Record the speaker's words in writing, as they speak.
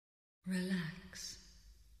Relax.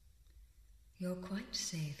 You're quite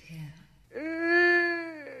safe here. Good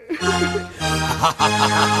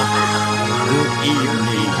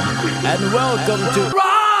evening, and welcome to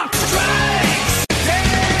Rock Strikes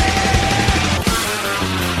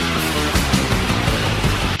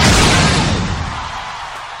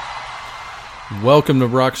 10! Welcome to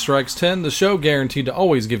Rock Strikes 10, the show guaranteed to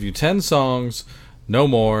always give you 10 songs, no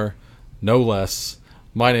more, no less.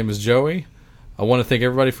 My name is Joey. I want to thank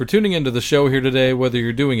everybody for tuning into the show here today, whether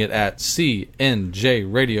you're doing it at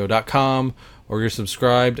cnjradio.com or you're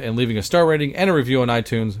subscribed and leaving a star rating and a review on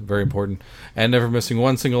iTunes, very important, and never missing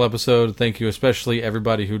one single episode. Thank you especially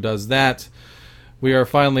everybody who does that. We are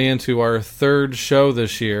finally into our third show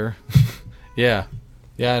this year. Yeah,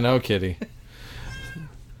 I know, Kitty.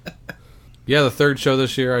 Yeah, the third show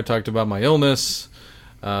this year. I talked about my illness.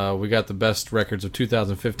 We got the best records of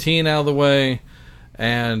 2015 out of the way.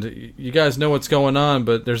 And you guys know what's going on,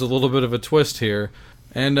 but there's a little bit of a twist here.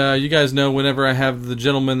 And you guys know whenever I have the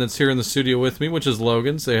gentleman that's here in the studio with me, which is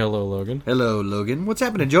Logan. Say hello, Logan. Hello, Logan. What's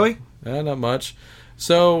happening, Joey? Not much.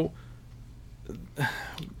 So,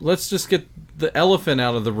 let's just get the elephant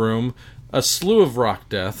out of the room. A slew of rock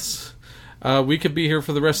deaths. We could be here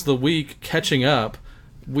for the rest of the week catching up.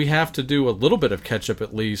 We have to do a little bit of catch-up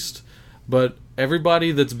at least. But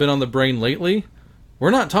everybody that's been on the brain lately, we're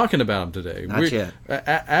not talking about them today. Not yet.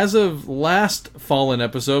 As of last Fallen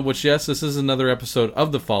episode, which, yes, this is another episode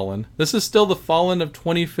of The Fallen. This is still The Fallen of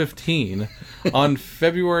 2015 on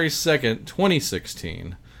February 2nd,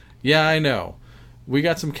 2016. Yeah, I know. We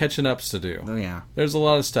got some catching ups to do. Oh, yeah. There's a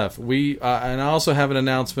lot of stuff. And I also have an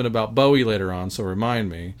announcement about Bowie later on, so remind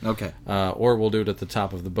me. Okay. Or we'll do it at the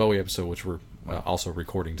top of the Bowie episode, which we're also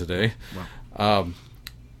recording today. Wow.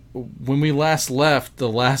 When we last left, the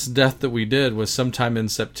last death that we did was sometime in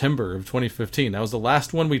September of 2015. That was the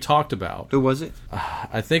last one we talked about. Who was it?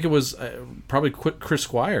 I think it was probably Chris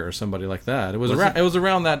Squire or somebody like that. It was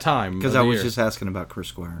around that time. Because I was just asking about Chris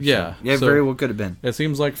Squire. So. Yeah. Yeah, so very well could have been. It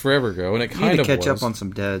seems like forever ago, and it kind of was. Need to catch was. up on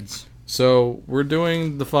some deads. So we're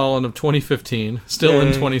doing The Fallen of 2015, still in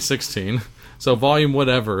 2016. So volume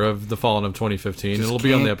whatever of The Fallen of 2015. It'll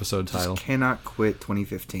be on the episode title. Just cannot quit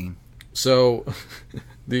 2015. So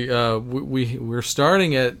we're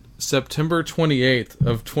starting at September 28th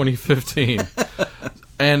of 2015.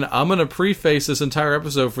 And I'm going to preface this entire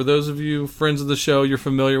episode. For those of you friends of the show, you're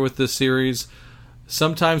familiar with this series.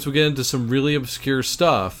 Sometimes we get into some really obscure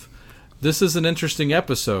stuff. This is an interesting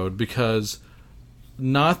episode because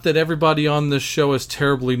not that everybody on this show is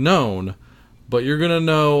terribly known, but you're going to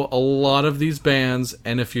know a lot of these bands,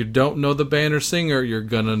 and if you don't know the band or singer, you're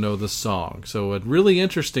going to know the song. So a really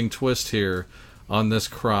interesting twist here on this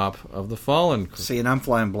crop of The Fallen. See, and I'm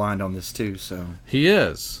flying blind on this too, so... He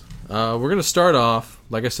is. We're going to start off,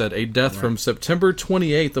 like I said, a death from September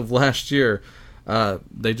 28th of last year.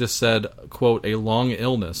 They just said, quote, a long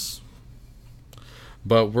illness.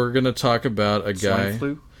 But we're going to talk about a guy... Swine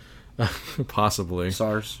flu? Possibly.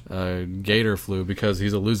 SARS. Gator flu, because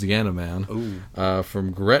he's a Louisiana man. Ooh.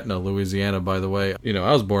 From Gretna, Louisiana, by the way. You know,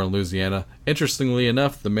 I was born in Louisiana. Interestingly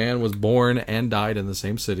enough, the man was born and died in the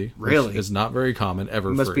same city. Really? Which is not very common ever.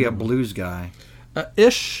 He must be a blues guy.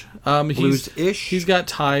 Ish. Blues-ish? He's got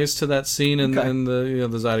ties to that scene in the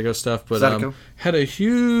the Zydeco stuff, but Zydeco. Had a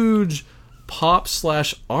huge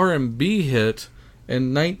pop/R&B hit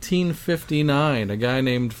in 1959. A guy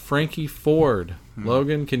named Frankie Ford.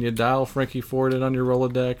 Logan, can you dial Frankie Ford in on your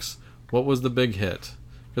Rolodex? What was the big hit?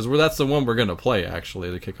 Because that's the one we're going to play,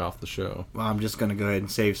 actually, to kick off the show. Well, I'm just going to go ahead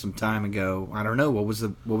and save some time and go, I don't know, what was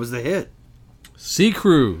the hit? Sea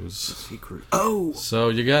Cruise. Sea Cruise. Oh! So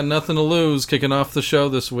you got nothing to lose kicking off the show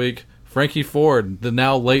this week. Frankie Ford, the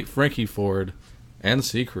now late Frankie Ford, and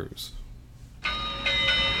Sea Cruise.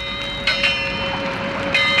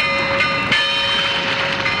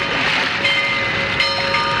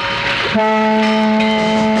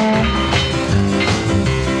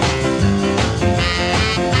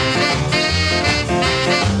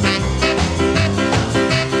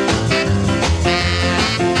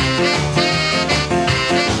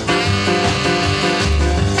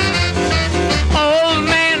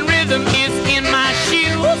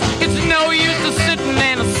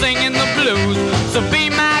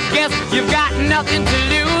 Nothing to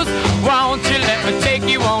lose. Won't you let me take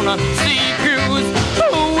you on a sea cruise?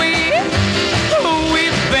 Ooh-wee,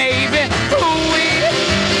 baby. Ooh-wee,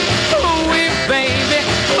 baby.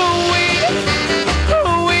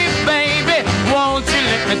 Ooh-wee, baby. Won't you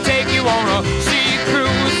let me take you on a sea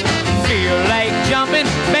cruise? Feel like jumping,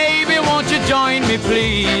 baby. Won't you join me,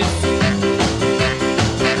 please?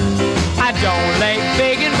 I don't like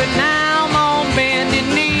begging, but now I'm on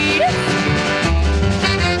bending knee.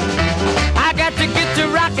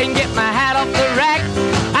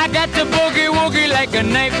 like a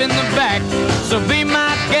knife in the back. So be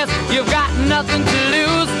my guest, you've got nothing to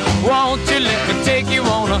lose. Won't you let me take you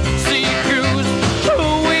on a sea cruise?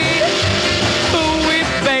 Ooh-wee,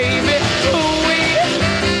 baby, ooh-wee,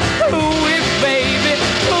 baby,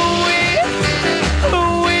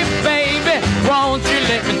 ooh-wee, baby. Won't you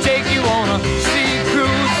let me take you on a sea cruise?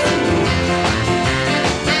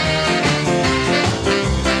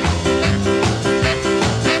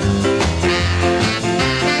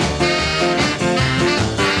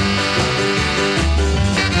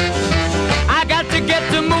 I got to get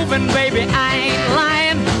to moving, baby, I ain't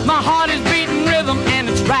lying. My heart is beating rhythm and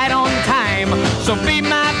it's right on time. So be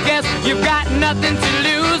my guest, you've got nothing to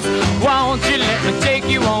lose. Won't you let me take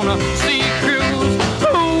you on a sea cruise?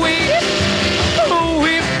 Ooh-wee,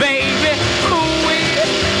 baby,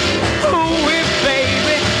 ooh-wee,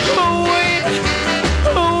 baby,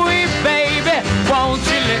 ooh-wee, baby. Won't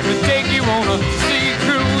you let me take you on a sea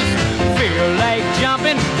cruise? Feel like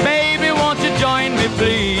jumping, baby, won't you join me,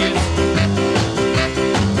 please?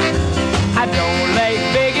 I don't like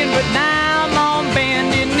begging, but now I'm on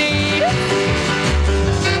bended knee.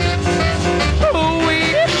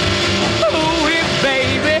 Ooh-wee,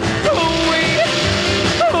 baby,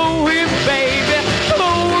 ooh-wee, baby,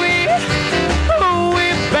 ooh-wee,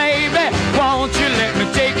 baby. Won't you let me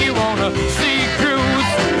take you on a sea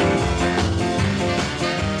cruise?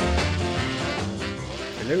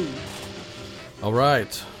 Hello. All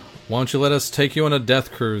right. Why don't you let us take you on a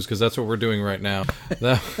death cruise? Because that's what we're doing right now.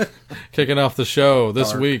 Kicking off the show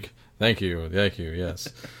this week. Thank you. Yes,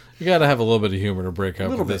 you got to have a little bit of humor to break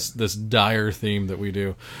up with this dire theme that we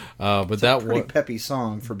do. But It's that a pretty was peppy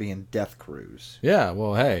song for being Death Cruise. yeah.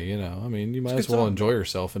 Well, hey, I mean, you might as good well song. enjoy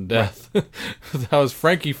yourself in death. That was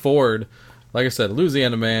Frankie Ford. Like I said,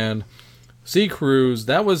 Louisiana Man, Sea Cruise.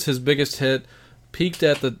 That was his biggest hit. Peaked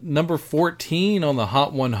at the number 14 on the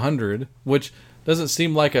Hot 100, which doesn't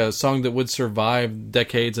seem like a song that would survive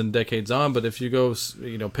decades and decades on, but if you go,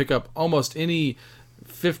 pick up almost any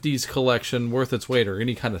 50s collection worth its weight or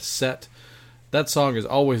any kind of set, that song is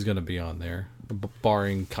always going to be on there,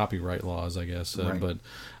 barring copyright laws, I guess. Right.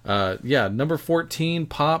 But number 14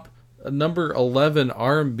 pop, number 11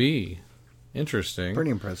 R&B. Interesting. Pretty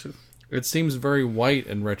impressive. It seems very white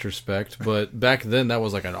in retrospect, but back then that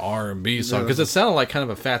was like an R&B song because it sounded like kind of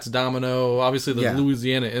a Fats Domino. Obviously, the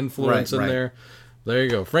Louisiana influence in there. There you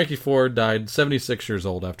go. Frankie Ford died 76 years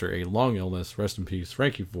old after a long illness. Rest in peace,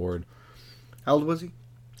 Frankie Ford. How old was he?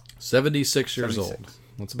 76 years old.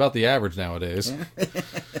 That's about the average nowadays.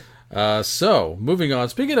 So, moving on.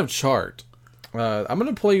 Speaking of chart, I'm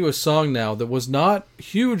going to play you a song now that was not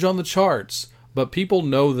huge on the charts, but people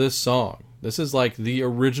know this song. This is like the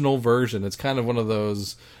original version. It's kind of one of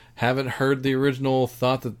those haven't heard the original,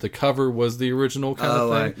 thought that the cover was the original kind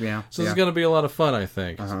of thing. So this is going to be a lot of fun, I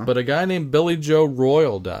think. But a guy named Billy Joe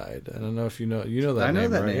Royal died. I don't know if you know that name. I know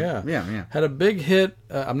that right? name. Yeah. Had a big hit.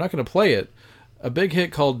 I'm not going to play it. A big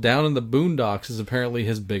hit called Down in the Boondocks is apparently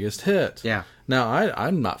his biggest hit. Yeah. Now,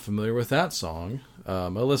 I'm not familiar with that song. I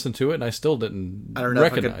listened to it and I still didn't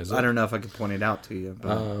recognize it. I don't know if I could point it out to you.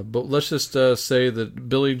 But let's just say that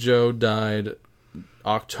Billy Joe died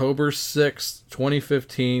October 6th,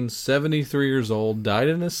 2015, 73 years old, died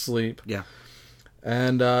in his sleep. Yeah.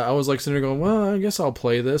 And I was like sitting there going, well, I guess I'll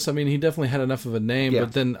play this. I mean, he definitely had enough of a name,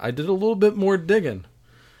 but then I did a little bit more digging.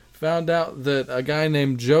 Found out that a guy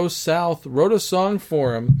named Joe South wrote a song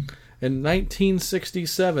for him in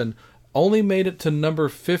 1967, only made it to number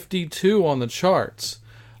 52 on the charts.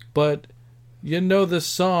 But you know this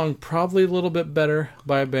song probably a little bit better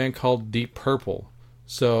by a band called Deep Purple.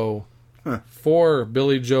 So, for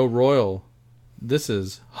Billy Joe Royal, this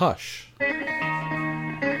is Hush.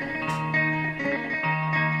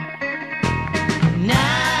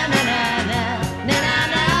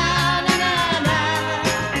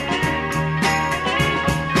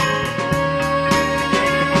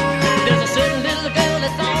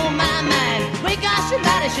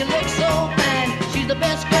 She looks so fine. She's the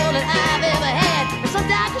best girl that I've ever had. And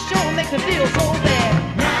sometimes the show makes me feel so bad.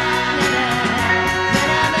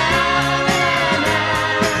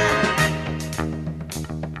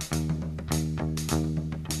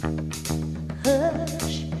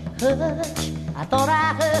 Hush, hush. I thought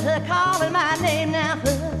I heard her calling my name. Now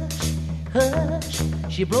hush, hush.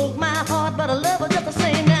 She broke my heart, but I love her just the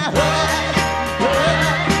same. Now hush,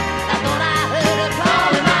 hush. I thought I heard her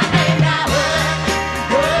calling my name. Now hush.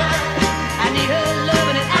 I need her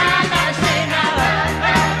loving and I'm not ashamed now.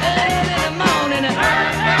 Early in the morning,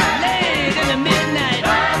 late in the midnight.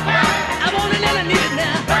 I want it and I need it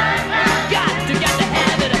now. Got to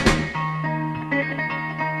have it.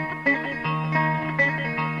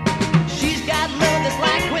 She's got love that's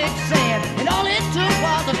like quicksand, and all it took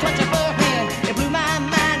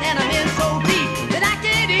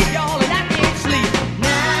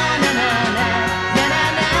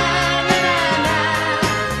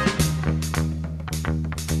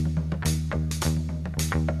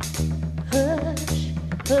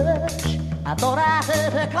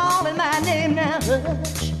heard her calling my name. Now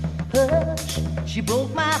hush, hush. She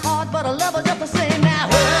broke my heart, but I love her just the same. Now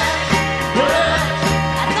hush, hush.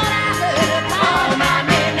 I thought I heard her call my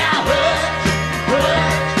name. Now hush,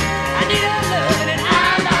 hush. I need her loving and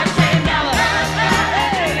I'm not ashamed. Now hush,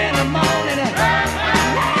 early in the morning,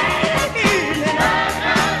 late in the evening.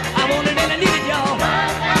 I want it and I need it, y'all.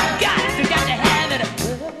 Got to have it.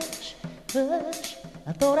 Hush, hush.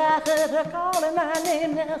 I thought I heard her calling my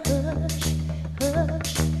name. Now hush, hush.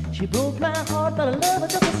 She broke my heart, but I love her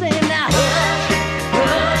just the same. Now hush,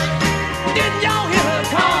 hush. Didn't y'all hear her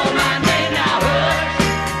call my name? Now hush,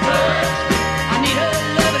 hush. I need her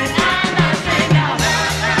loving and I'm not ashamed. Now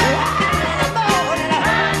hush, in the morning,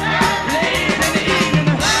 late in the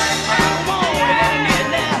evening. I want it and I need it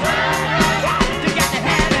now. Got to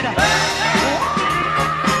have it.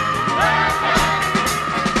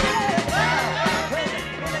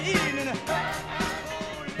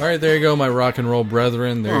 All right, there you go, my rock and roll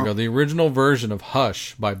brethren. There you go. The original version of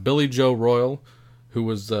Hush by Billy Joe Royal, who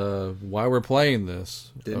was why we're playing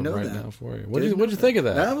this Didn't know right that. now for you. What did you think of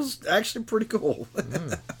that? That was actually pretty cool.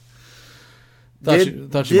 Thought you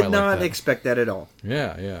Did might not like that. expect that at all.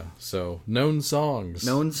 Yeah. So known songs,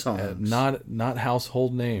 Known songs. not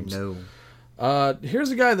household names. No. Here's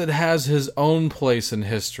a guy that has his own place in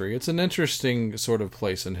history. It's an interesting sort of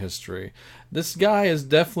place in history. This guy is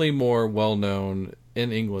definitely more well known in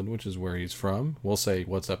England, which is where he's from. We'll say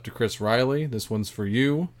what's up to Chris Riley. This one's for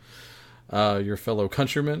you, your fellow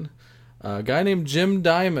countryman. A guy named Jim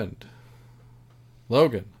Diamond.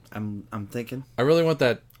 Logan. I'm thinking. I really want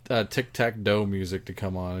that tic-tac-toe music to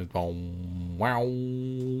come on. Boom, wow,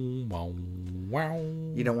 wow, wow.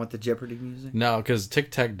 You don't want the Jeopardy music? No, because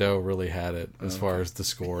Tic-Tac-Toe really had it as far as the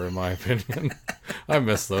score, in my opinion. I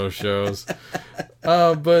miss those shows.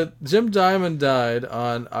 But Jim Diamond died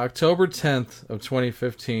on October 10th of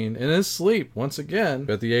 2015 in his sleep, once again,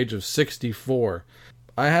 at the age of 64.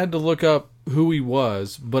 I had to look up who he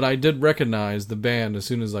was, but I did recognize the band as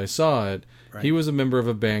soon as I saw it. Right. He was a member of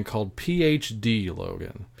a band called PhD,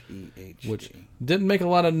 Logan. PhD. Which didn't make a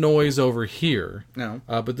lot of noise over here. No.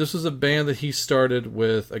 But this was a band that he started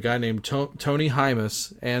with a guy named Tony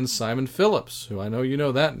Hymas and Simon Phillips, who I know you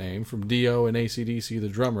know that name from Dio and AC/DC, the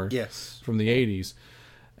drummer. Yes. From the 80s.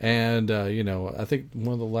 And, I think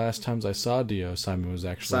one of the last times I saw Dio, Simon was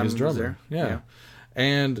actually his drummer. Yeah.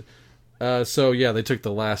 And they took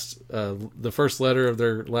the first letter of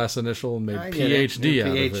their last initial and made PhD out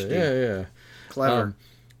of it. Yeah. Clever.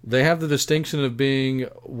 They have the distinction of being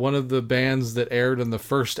one of the bands that aired in the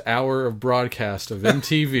first hour of broadcast of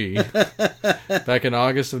MTV back in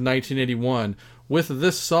August of 1981 with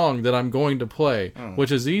this song that I'm going to play,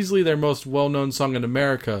 which is easily their most well-known song in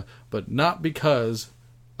America, but not because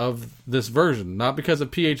of this version, not because of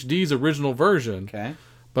PhD's original version,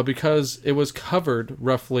 but because it was covered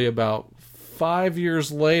roughly about 5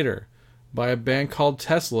 years later by a band called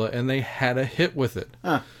Tesla, and they had a hit with it.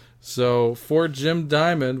 So, for Jim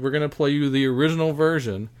Diamond, we're going to play you the original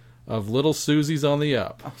version of Little Susie's on the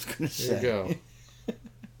Up. I was going to say. Here you go.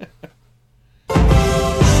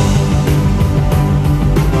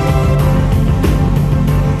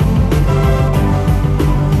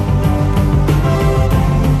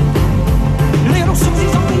 Little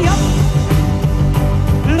Susie's on the up,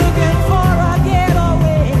 looking for a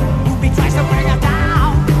getaway. Ruby tries to bring her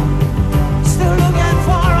down, still looking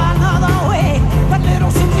for another way. But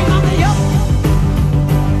little Susie's on the up,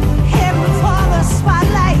 heading for the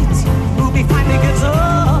spotlight. Ruby finally gets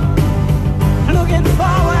up,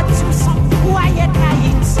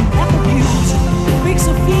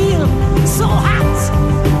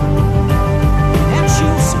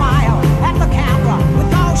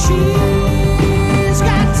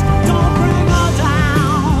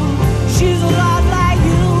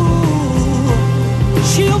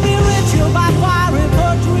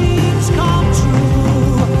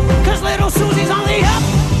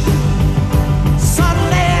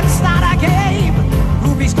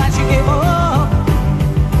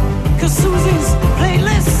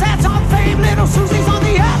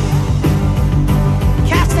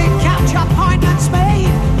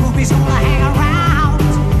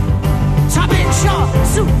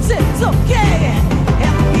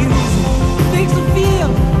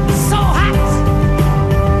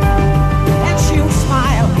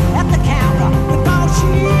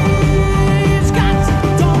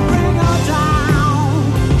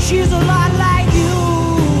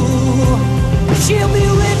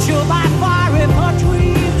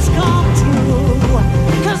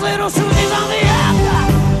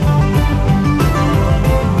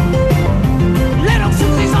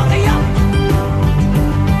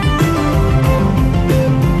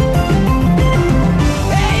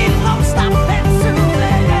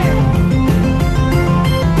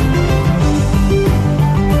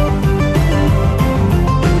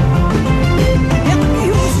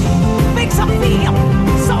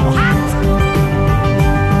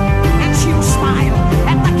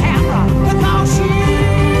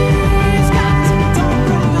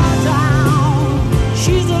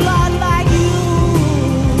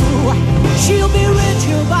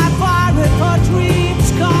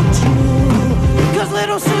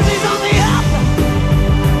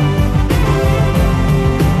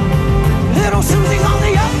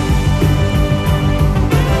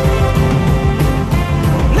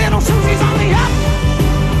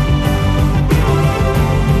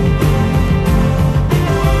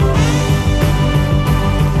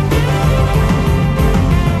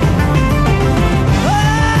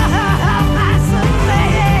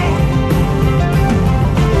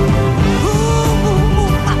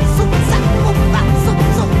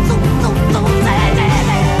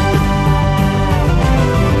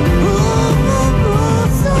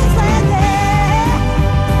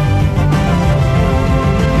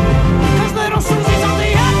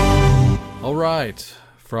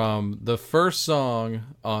 from the first song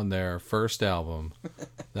on their first album.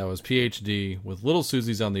 That was PhD with Little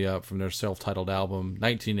Susie's on the Up from their self-titled album,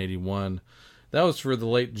 1981. That was for the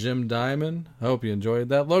late Jim Diamond. I hope you enjoyed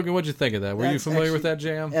that. Logan, what'd you think of that? Were you familiar with that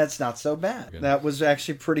jam? That's not so bad. Good. That was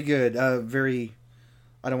actually pretty good. Very,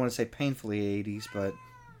 I don't want to say painfully 80s, but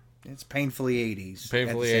it's painfully 80s.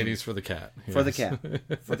 Painfully 80s for the cat. For the Yes. cat.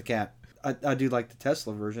 For the cat. I do like the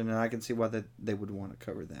Tesla version, and I can see why they would want to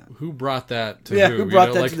cover that. Who brought that to Who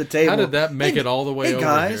brought that to the table? How did that make it all the way over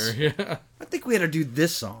guys. here? Yeah. I think we had to do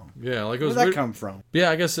this song. Yeah, like it Where was did that weird. come from?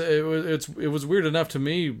 Yeah, I guess it was weird enough to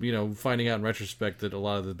me, finding out in retrospect that a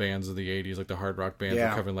lot of the bands of the 80s, like the hard rock bands,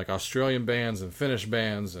 were covering like Australian bands and Finnish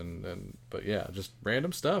bands but yeah, just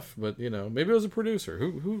random stuff. But maybe it was a producer.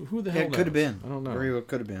 Who the hell knows? It could have been. I don't know. Very well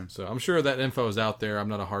could have been. So I'm sure that info is out there. I'm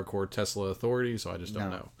not a hardcore Tesla authority, so I just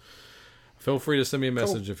don't know. Feel free to send me a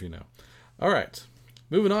message if you know. All right,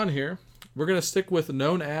 moving on here. We're going to stick with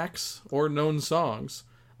known acts or known songs,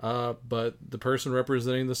 but the person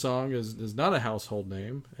representing the song is not a household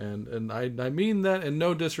name, and I mean that in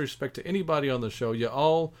no disrespect to anybody on the show. You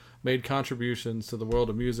all made contributions to the world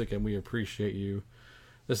of music, and we appreciate you.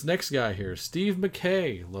 This next guy here, Steve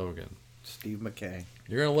Mackay, Logan. Steve Mackay.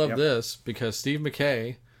 You're going to love this because Steve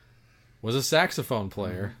Mackay was a saxophone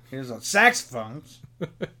player. Here's a saxophones.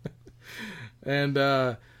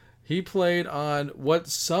 And he played on what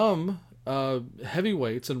some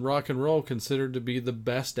heavyweights in rock and roll considered to be the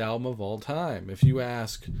best album of all time. If you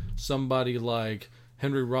ask somebody like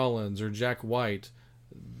Henry Rollins or Jack White,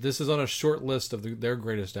 this is on a short list of their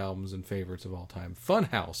greatest albums and favorites of all time.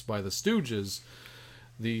 Funhouse by the Stooges.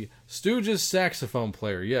 The Stooges saxophone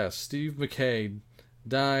player, yes, Steve Mackay,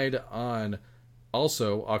 died on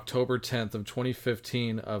also October 10th of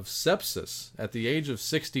 2015 of sepsis at the age of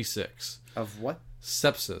 66. Of what?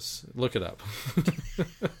 Sepsis. Look it up.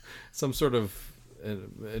 Some sort of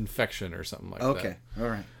infection or something like that. Okay, all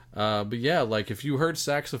right. But yeah, like if you heard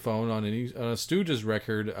saxophone on a Stooges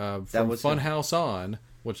record from was Funhouse on,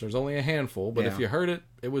 which there's only a handful, but if you heard it,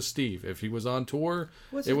 it was Steve. If he was on tour,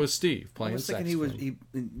 it was Steve playing saxophone.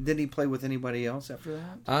 Did he play with anybody else after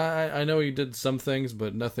that? I know he did some things,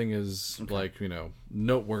 but nothing is like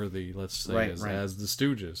noteworthy. Let's say as the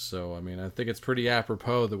Stooges. So I mean, I think it's pretty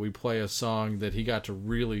apropos that we play a song that he got to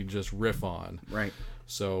really just riff on. Right.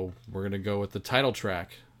 So we're gonna go with the title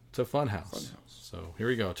track to Funhouse. So here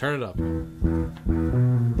we go. Turn it up.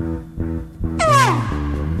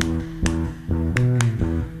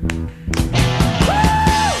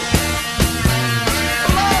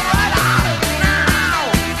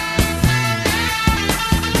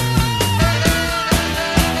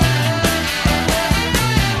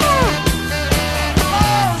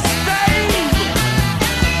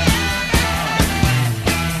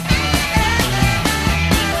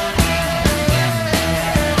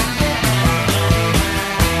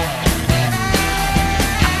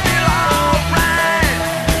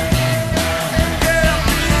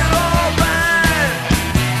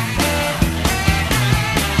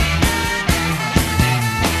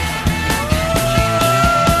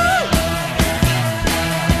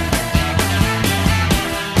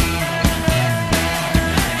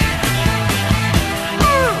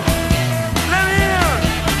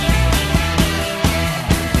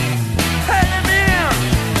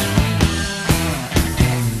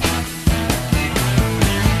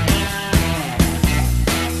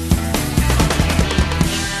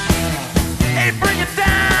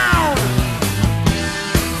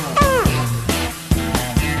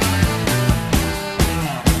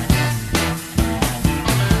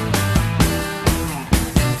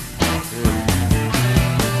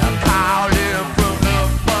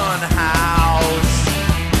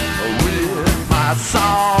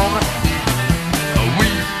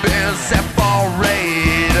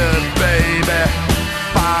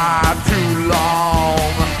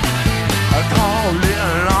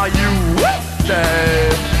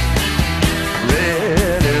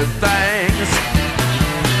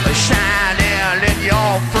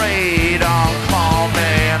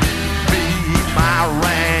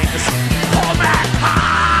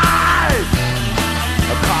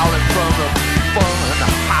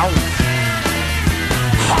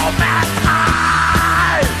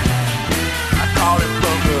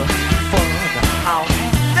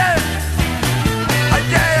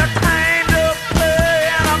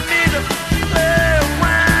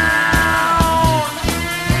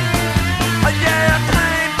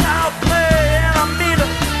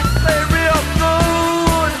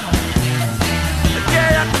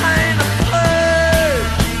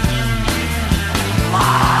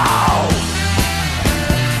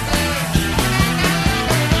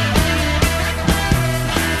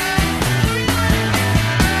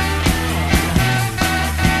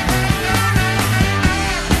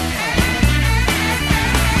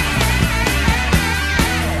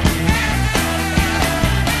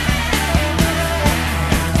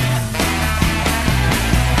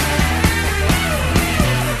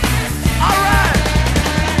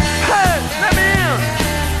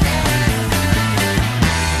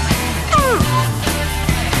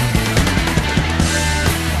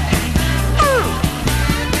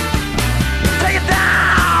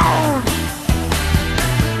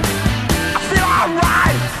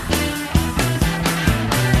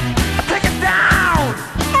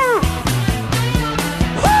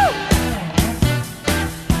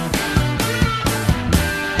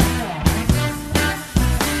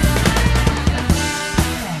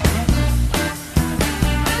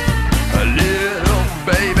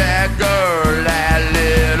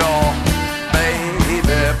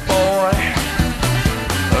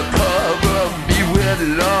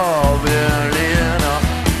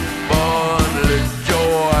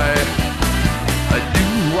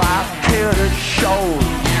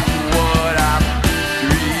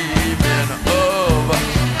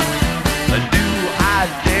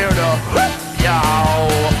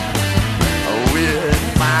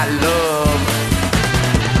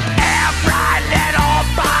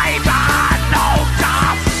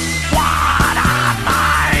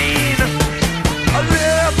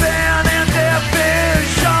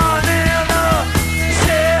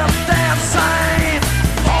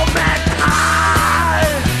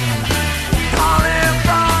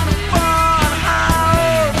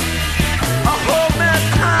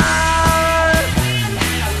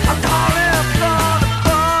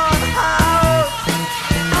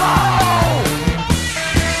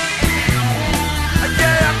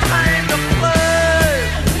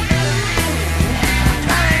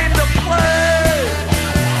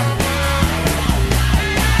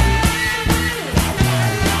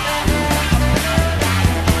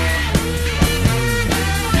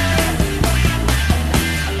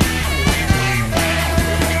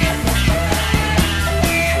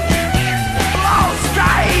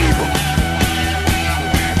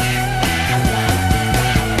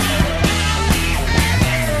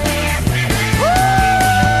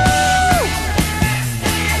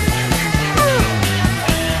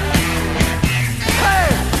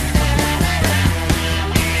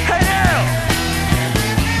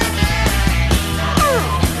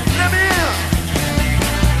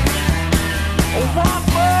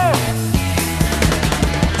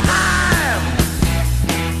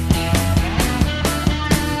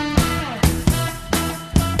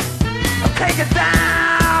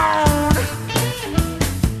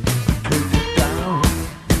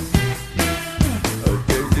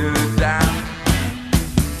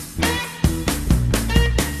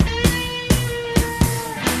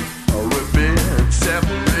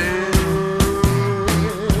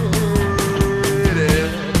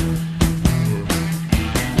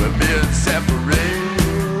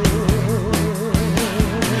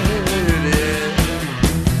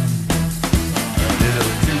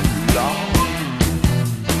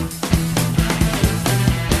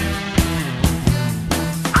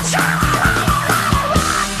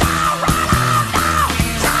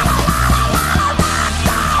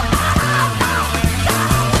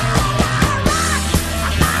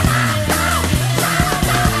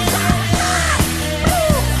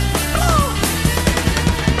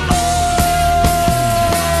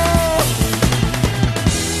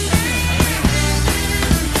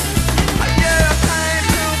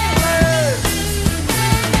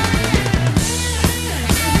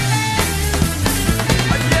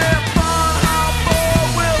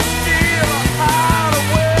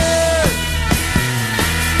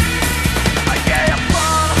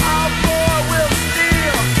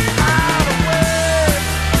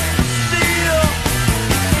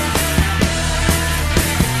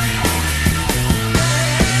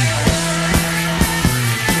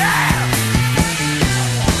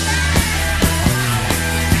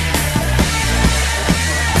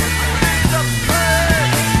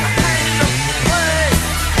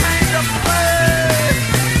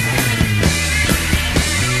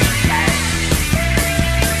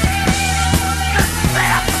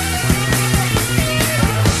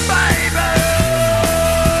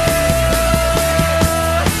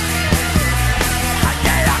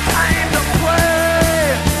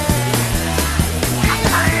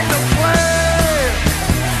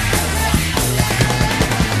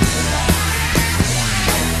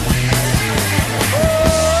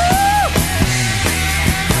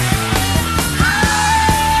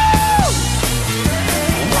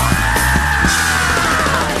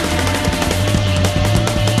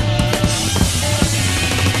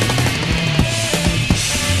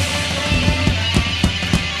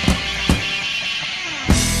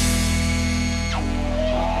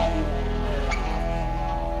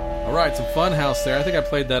 right, some Funhouse there. I think I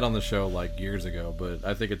played that on the show like years ago, but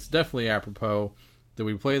I think it's definitely apropos that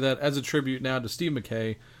we play that as a tribute now to Steve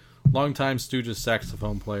McKay, longtime Stooges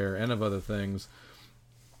saxophone player, and of other things.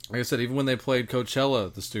 Like I said, even when they played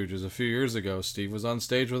Coachella, the Stooges, a few years ago, Steve was on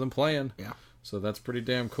stage with them playing. Yeah. So that's pretty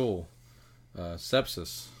damn cool.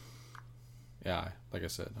 Sepsis. Yeah, like I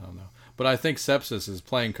said, I don't know. But I think Sepsis is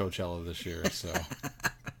playing Coachella this year, so...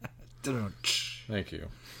 Thank you.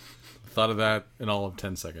 Thought of that in all of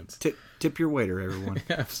 10 seconds. Tip your waiter, everyone.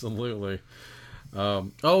 Absolutely.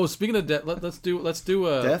 Speaking of death, let's do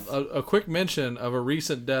a quick mention of a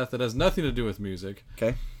recent death that has nothing to do with music.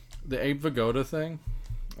 Okay. The Abe Vigoda thing.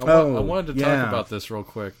 I wanted to talk about this real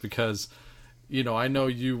quick because, I know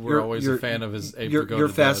you were always a fan of his Abe Vigoda. You're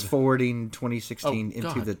fast forwarding 2016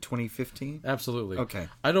 into the 2015? Absolutely. Okay.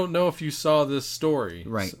 I don't know if you saw this story.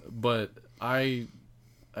 Right. But I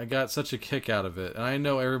got such a kick out of it, and I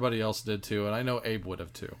know everybody else did too, and I know Abe would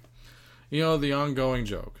have too. The ongoing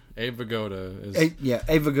joke. Abe Vigoda is...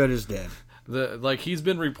 Abe Vigoda's dead. He's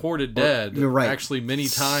been reported dead You're right. actually many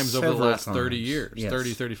times over the last 30 years. Yes.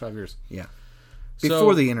 30, 35 years. Yeah.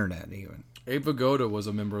 Before the internet, even. Abe Vigoda was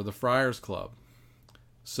a member of the Friars Club.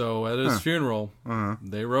 So at his funeral,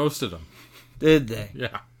 they roasted him. Did they?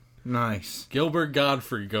 Yeah. Nice. Gilbert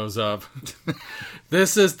Godfrey goes up.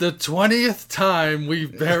 This is the 20th time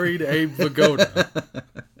we've buried Abe Vigoda.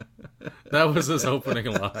 That was his opening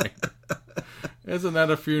line. Isn't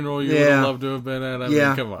that a funeral you would have loved to have been at? I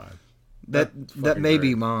mean, come on. That may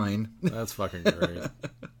be mine. That's fucking great.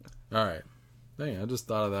 All right. Dang, I just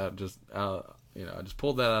thought of that. I just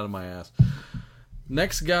pulled that out of my ass.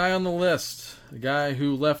 Next guy on the list, the guy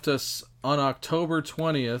who left us on October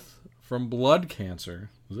 20th from blood cancer.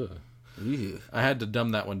 Ugh. I had to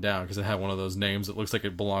dumb that one down because it had one of those names that looks like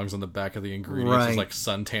it belongs on the back of the ingredients. Right. It's like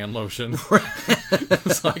suntan lotion.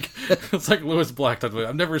 it's like Lewis Black.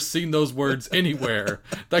 I've never seen those words anywhere.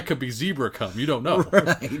 That could be zebra cum. You don't know.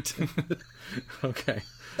 Right. Okay.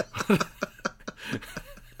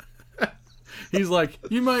 He's like,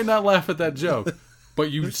 you might not laugh at that joke,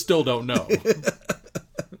 but you still don't know.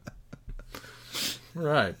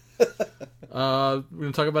 Right. We're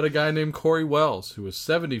going to talk about a guy named Corey Wells, who was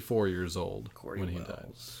 74 years old when he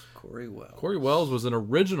died. Corey Wells. Corey Wells was an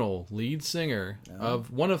original lead singer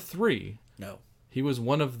of one of three. No. He was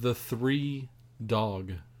one of the Three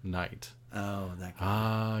Dog Night. Oh, that guy.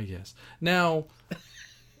 Ah, yes. Now,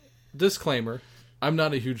 disclaimer, I'm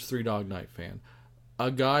not a huge Three Dog Night fan. A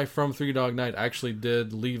guy from Three Dog Night actually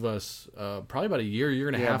did leave us probably about a year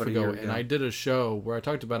and a half ago, and I did a show where I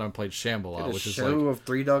talked about him and played Shambhala, which is like... show of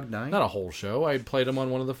Three Dog Night? Not a whole show. I played him on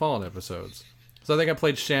one of the Fallen episodes. So I think I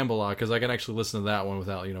played Shambhala because I can actually listen to that one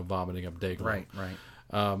without, vomiting up Dayglow. Right.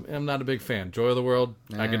 And I'm not a big fan. Joy of the World,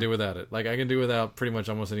 I can do without it. Like, I can do without pretty much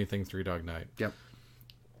almost anything Three Dog Night. Yep.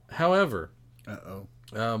 However...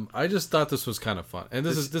 I just thought this was kind of fun. And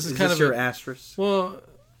this is kind of your asterisk? Well...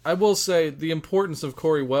 I will say the importance of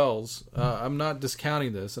Corey Wells, I'm not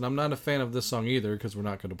discounting this, and I'm not a fan of this song either because we're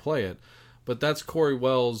not going to play it, but that's Corey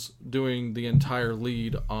Wells doing the entire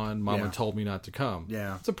lead on Mama Told Me Not to Come.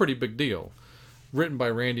 Yeah. It's a pretty big deal. Written by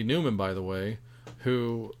Randy Newman, by the way,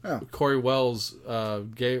 who Corey Wells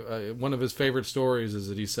gave... one of his favorite stories is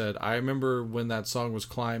that he said, I remember when that song was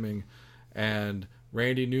climbing, and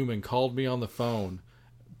Randy Newman called me on the phone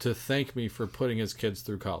to thank me for putting his kids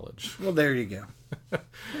through college. Well, there you go.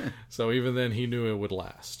 So even then, he knew it would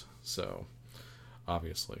last. So,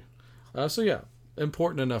 obviously.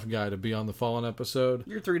 Important enough guy to be on the Fallen episode.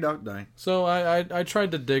 You're Three Dog Night. So I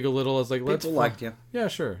tried to dig a little. I was like, People liked you. Yeah,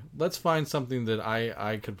 sure. Let's find something that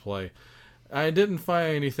I could play. I didn't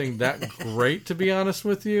find anything that great, to be honest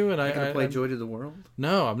with you. And I play Joy to the World?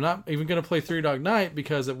 No, I'm not even going to play Three Dog Night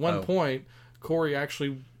because at one point, Corey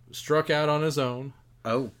actually struck out on his own.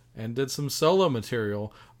 Oh. And did some solo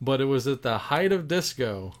material, but it was at the height of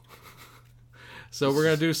disco. So we're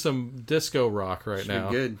going to do some disco rock right now.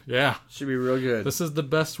 Should be good. Yeah. Should be real good. This is the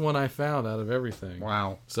best one I found out of everything.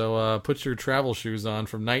 Wow. So put your travel shoes on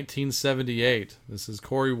from 1978. This is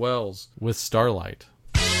Corey Wells with Starlight.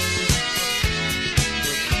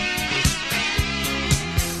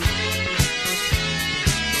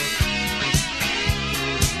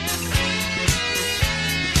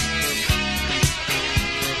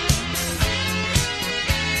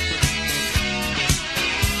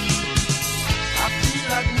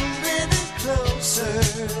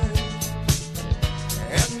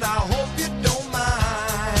 And I hope you don't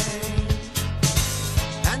mind.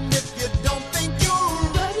 And if you don't think you're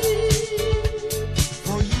ready,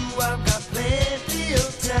 for you I've got plenty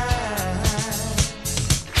of time.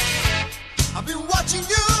 I've been watching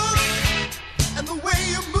you and the way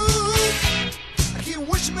you move. I keep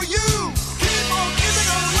wishing for you.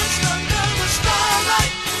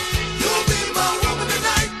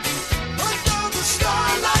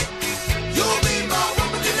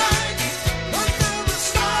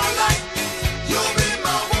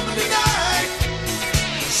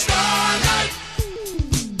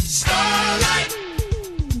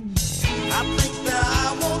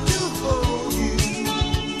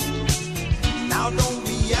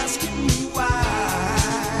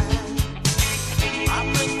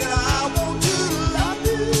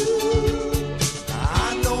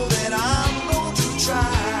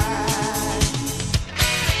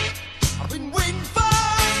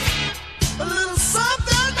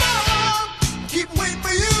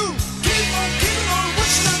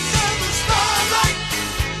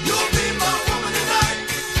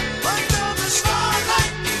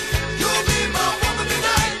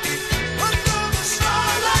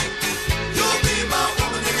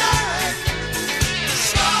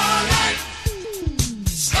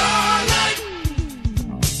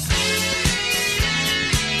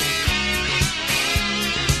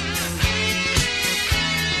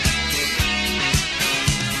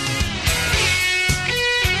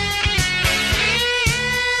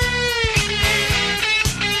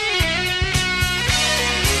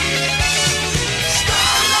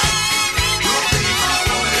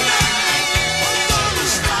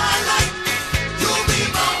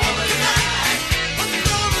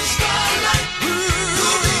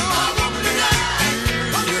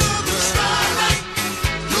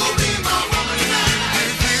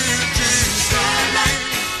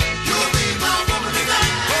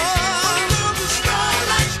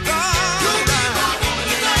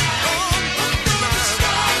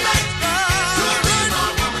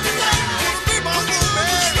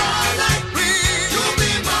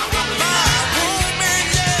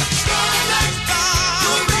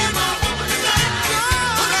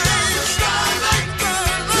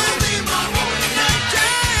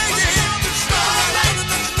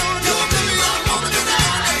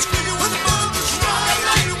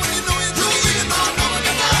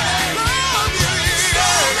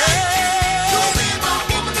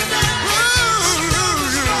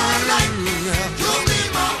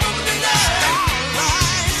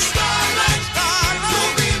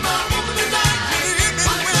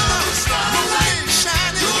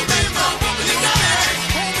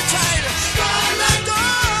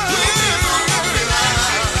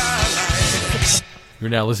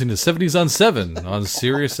 now listening to 70s on 7 on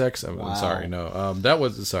Sirius XM. Wow. Sorry, no.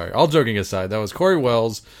 Sorry. All joking aside, that was Corey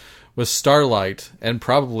Wells with Starlight, and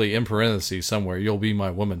probably in parentheses somewhere, You'll Be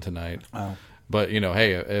My Woman Tonight. Oh. But,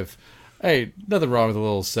 hey, nothing wrong with a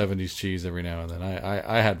little 70s cheese every now and then.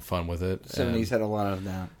 I had fun with it. 70s had a lot of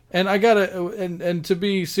that. And I gotta, and to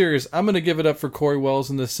be serious, I'm gonna give it up for Corey Wells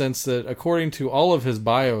in the sense that, according to all of his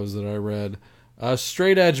bios that I read, a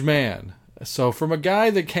straight edge man. So from a guy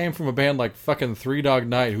that came from a band like fucking Three Dog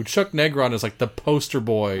Night, who Chuck Negron is like the poster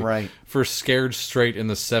boy Right. for Scared Straight in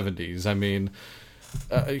the 70s. I mean,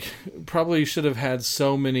 probably should have had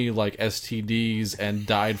so many like STDs and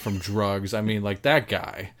died from drugs. I mean, like that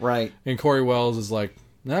guy. Right. And Corey Wells is like,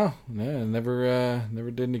 no, never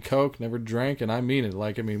did any coke, never drank, and I mean it.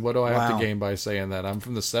 Like, I mean, what do I have Wow. to gain by saying that? I'm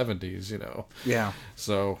from the 70s, Yeah.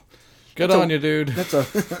 So, good That's on you, dude.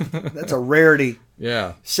 That's a rarity.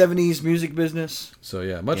 Yeah. 70s music business. So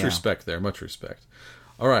yeah, much Yeah. respect there, much respect.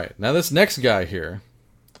 All right, now this next guy here,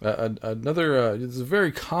 another. It's a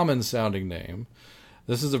very common sounding name.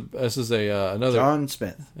 This is another John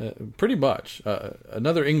Smith. pretty much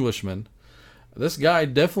another Englishman. This guy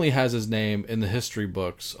definitely has his name in the history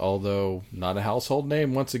books, although not a household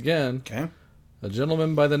name once again. Okay. A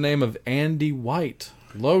gentleman by the name of Andy White,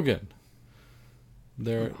 Logan.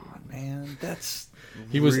 There, Man, that's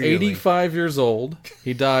he was really- 85 years old.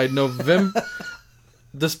 He died November.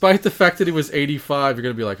 Despite the fact that he was 85, you're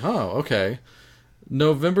going to be like, oh, okay.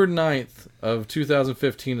 November 9th of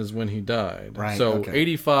 2015 is when he died. Right, So okay.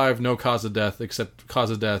 85, no cause of death, except cause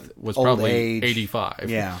of death was Old probably age. 85.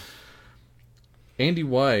 Yeah. Andy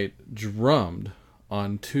White drummed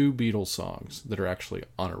on 2 Beatles songs that are actually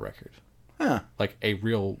on a record. Huh. Like a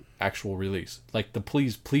real, actual release. Like the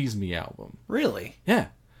Please Please Me album. Really? Yeah.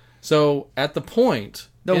 So at the point...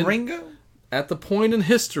 No Ringo? At the point in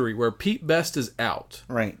history where Pete Best is out,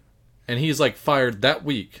 Right. and he's like fired that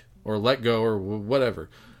week, or let go, or whatever.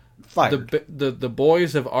 Fired. The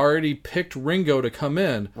boys have already picked Ringo to come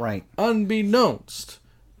in, Right. unbeknownst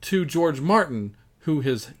to George Martin, who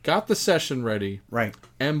has got the session ready, Right.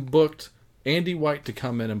 and booked Andy White to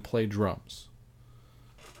come in and play drums.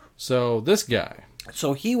 So this guy,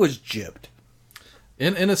 So he was gypped.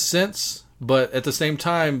 in a sense, but at the same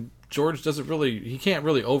time, George he can't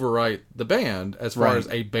really overwrite the band as far Right. as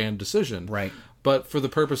a band decision. Right. But for the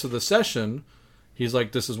purpose of the session, he's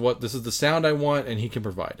like, this is the sound I want, and he can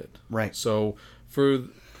provide it. Right. So for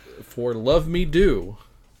Love Me Do,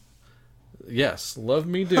 yes, Love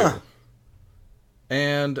Me Do. Huh.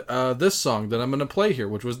 And this song that I'm going to play here,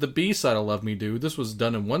 which was the B-side of Love Me Do, this was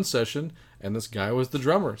done in one session, and this guy was the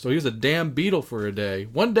drummer. So he was a damn Beatle for a day.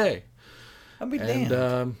 One day. I'll be And,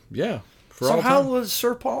 damned. yeah. For So all how time. was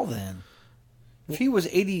Sir Paul then? If he was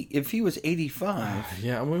 85,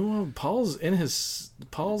 Yeah, I mean, well, Paul's like in his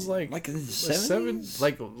 70s?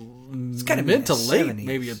 like gotta be in mid to his late, 70s.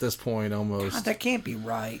 maybe at this point almost. God, that can't be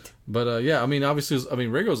right. But yeah, I mean, obviously,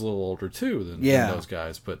 Ringo's a little older too than those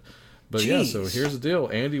guys. But yeah, so Jeez. here's the deal: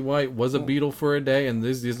 Andy White was a Beatle for a day, and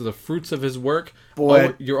these are the fruits of his work.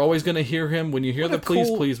 Boy. You're always going to hear him when you hear What the a "Please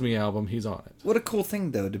cool- Please Me" album. He's on it. What a cool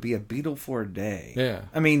thing, though, to be a Beatle for a day. Yeah.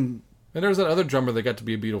 I mean, And there was that other drummer that got to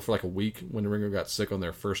be a Beatle for like a week when Ringo got sick on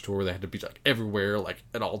their first tour. Where they had to be like everywhere, like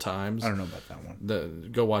at all times. I don't know about that one.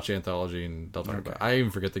 Go watch Anthology and they'll talk about it. I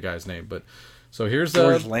even forget the guy's name, but so here's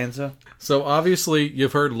George Lanza. so obviously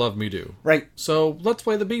you've heard Love Me Do. Right. So let's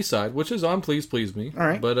play the B-side, which is on Please Please Me. All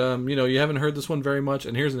right. But you haven't heard this one very much,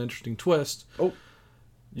 and here's an interesting twist. Oh.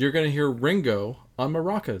 You're going to hear Ringo on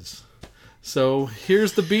maracas. So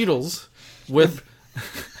here's the Beatles with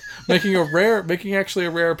making actually a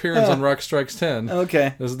rare appearance on Rock Strikes 10.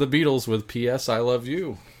 Okay. This is the Beatles with P.S. I Love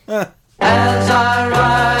You. As I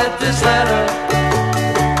write this letter,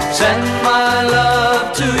 send my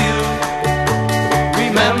love to you.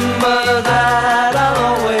 Remember that I'll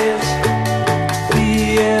always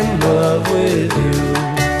be in love with you.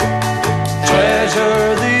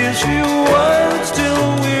 Treasure these few words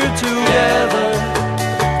till we're together.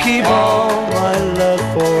 Keep all my love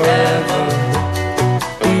forever.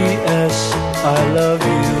 P.S. I love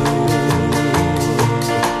you.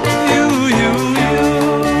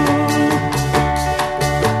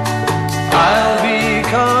 I'll be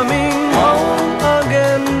coming home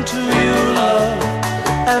again to you, love,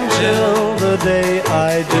 until the day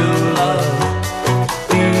I do, love.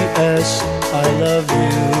 P.S. I love you.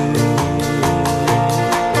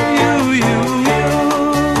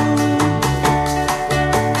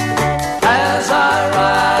 As I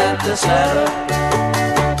write this letter,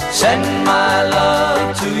 send my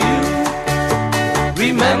love to you.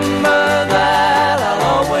 Remember that I'll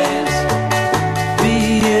always be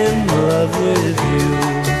in love with you.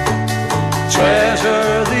 Treasure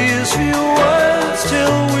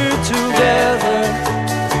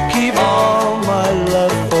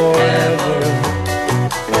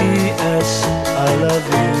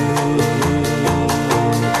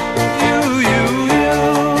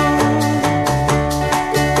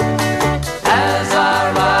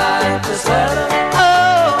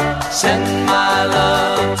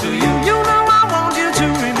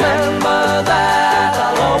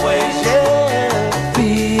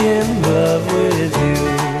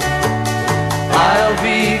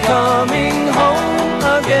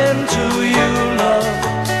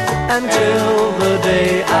until the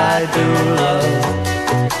day I do love.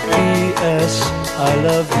 P.S. I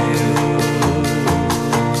love you.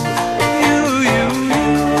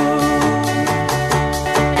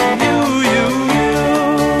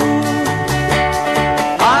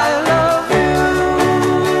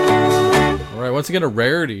 Once again, a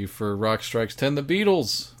rarity for Rock Strikes 10, the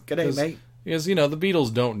Beatles. G'day, mate. Because, you know, the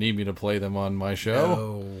Beatles don't need me to play them on my show.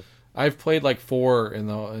 No. I've played like 4 in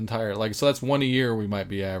the entire... so that's 1 a year we might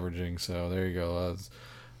be averaging. So there you go.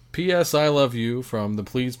 P.S. I Love You from the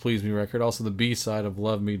Please Please Me record. Also the B-side of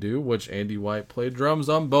Love Me Do, which Andy White played drums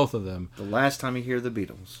on both of them. The last time you hear the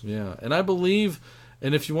Beatles. Yeah. And I believe...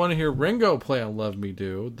 And if you want to hear Ringo play on Love Me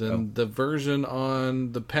Do, then the version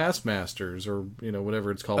on the Past Masters, or, you know, whatever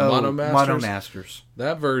it's called, Mono Masters.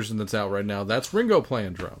 That version that's out right now, that's Ringo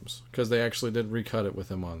playing drums, because they actually did recut it with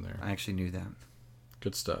him on there. I actually knew that.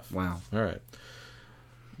 Good stuff. Wow. All right.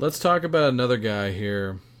 Let's talk about another guy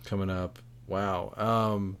here coming up.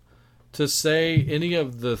 Wow. To say any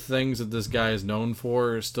of the things that this guy is known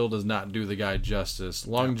for still does not do the guy justice.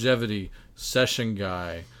 Longevity, session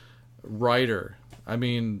guy, writer. I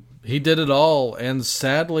mean, he did it all, and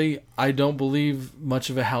sadly, I don't believe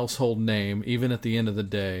much of a household name, even at the end of the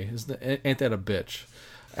day. Ain't that a bitch?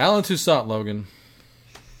 Alan Toussaint, Logan.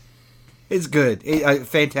 It's good.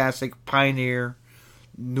 Fantastic. Pioneer,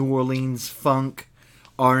 New Orleans funk,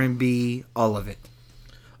 R&B, all of it.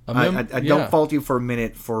 I don't fault you for a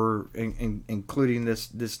minute for including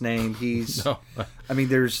this name. He's. No. I mean,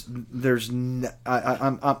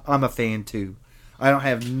 I'm a fan too. I don't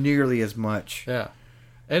have nearly as much. Yeah.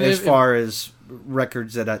 And as far as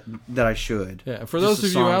records that I should. Yeah. For those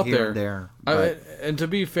of you out there, and to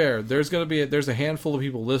be fair, there's a handful of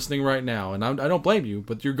people listening right now, and I don't blame you,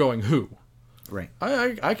 but you're going who? Right.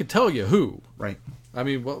 I could tell you who. Right. I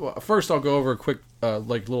mean, first I'll go over a quick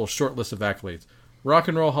little short list of accolades. Rock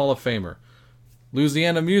and Roll Hall of Famer,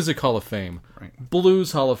 Louisiana Music Hall of Fame, right.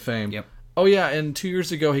 Blues Hall of Fame. Yep. Oh yeah, and 2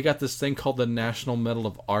 years ago he got this thing called the National Medal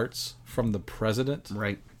of Arts from the president.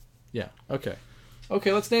 Right. Yeah.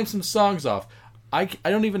 Okay, let's name some songs off. I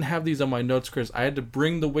don't even have these on my notes, Chris. I had to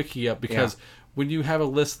bring the wiki up because when you have a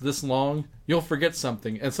list this long, you'll forget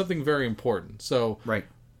something, and something very important. So, right.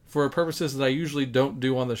 For purposes that I usually don't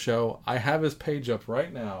do on the show, I have his page up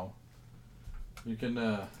right now. You can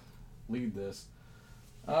lead this.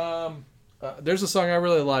 There's a song I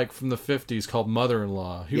really like from the 50s called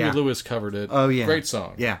Mother-in-Law. Huey Lewis covered it. Oh, yeah. Great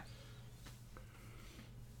song. Yeah.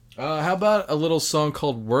 How about a little song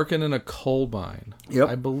called Workin' in a Coal Mine? Yep.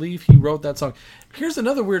 I believe he wrote that song. Here's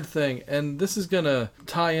another weird thing, and this is going to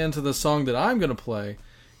tie into the song that I'm going to play.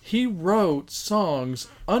 He wrote songs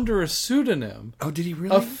under a pseudonym. Oh, did he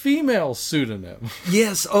really? A female pseudonym.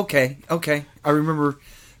 Yes, okay. I remember,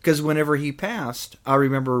 because whenever he passed, I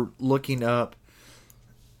remember looking up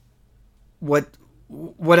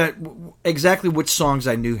exactly which songs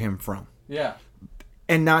I knew him from. Yeah.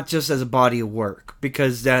 And not just as a body of work,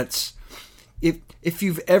 because that's if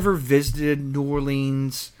you've ever visited New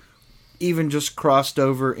Orleans, even just crossed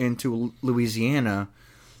over into Louisiana,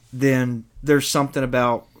 then there's something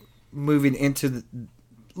about moving into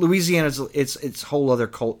Louisiana's it's whole other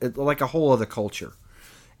like a whole other culture,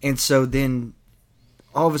 and so then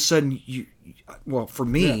all of a sudden for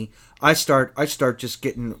me, I start just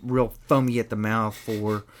getting real foamy at the mouth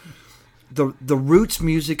for the roots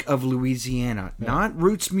music of Louisiana, not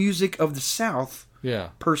roots music of the South,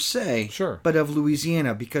 per se, sure, but of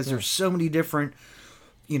Louisiana, because there's so many different,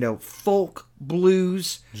 folk,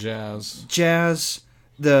 blues, jazz,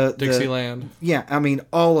 the Dixieland, I mean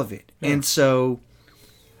all of it, and so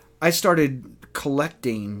I started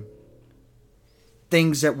collecting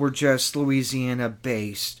things that were just Louisiana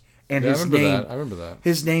based. And I remember that.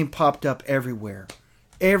 His name popped up everywhere.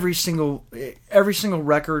 Every single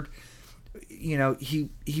record,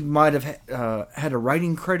 he might have had a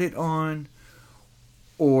writing credit on,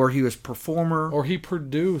 or he was performer, or he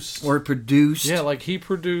produced, Yeah, like he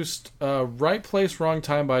produced "Right Place, Wrong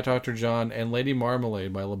Time" by Dr. John and "Lady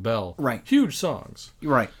Marmalade" by LaBelle. Right, huge songs.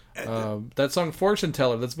 Right. That song "Fortune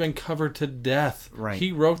Teller" that's been covered to death. Right.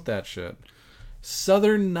 He wrote that shit.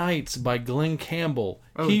 Southern Nights by Glenn Campbell.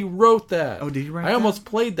 Oh. He wrote that. Oh, did he write that? I almost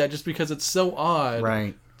played that just because it's so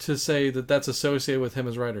odd to say that that's associated with him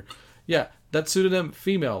as writer. Yeah, that pseudonym,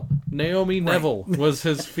 female. Naomi Neville was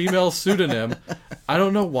his female pseudonym. I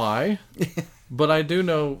don't know why, but I do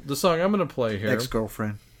know the song I'm going to play here.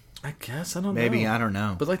 Ex-girlfriend. I guess, I don't know. Maybe, I don't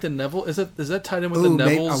know. But like the Neville, is that tied in with the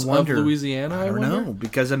Nevilles of Louisiana? I don't know,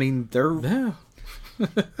 because I mean, they're... Yeah.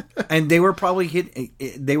 And they were probably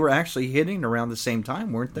they were actually hitting around the same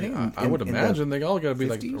time, weren't they? I would imagine they all got to be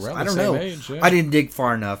 50s? like around the same age. Yeah. I didn't dig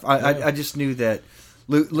far enough. I just knew that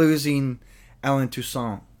losing Alan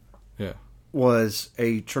Toussaint Yeah. was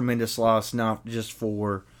a tremendous loss, not just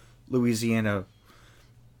for Louisiana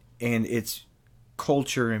and its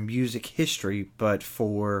culture and music history, but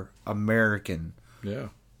for American Yeah.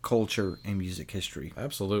 culture and music history.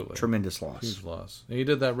 Absolutely. Tremendous loss. Huge loss. And he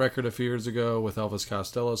did that record a few years ago with Elvis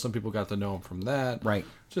Costello. Some people got to know him from that. Right.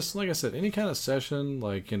 Just like I said, any kind of session,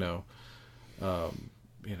 like, he was,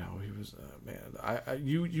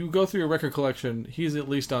 you go through your record collection, he's at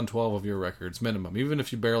least on 12 of your records, minimum. Even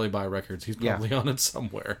if you barely buy records, he's probably on it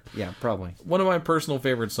somewhere. Yeah, probably. One of my personal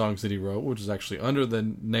favorite songs that he wrote, which is actually under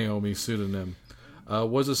the Naomi pseudonym,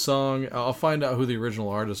 was a song. I'll find out who the original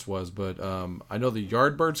artist was, but I know the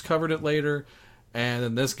Yardbirds covered it later, and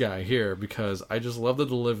then this guy here, because I just love the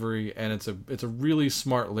delivery, and it's a really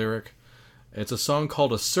smart lyric. It's a song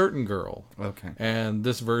called "A Certain Girl." Okay. And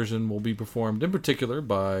this version will be performed in particular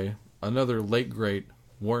by another late great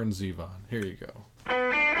Warren Zevon. Here you go.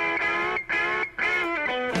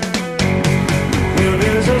 Well,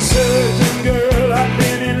 there's a certain girl I've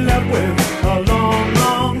been in love with a long,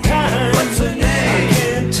 long time. What's her name? I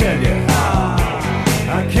can't tell you.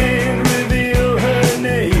 I can't reveal her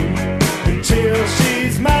name until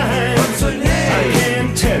she's mine. What's her name? I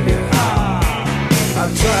can't tell you.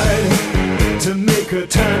 I've tried to make her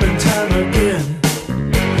time and time again.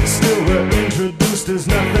 Still we're introduced as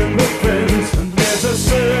nothing but friends. And there's a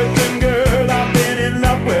certain girl I've been in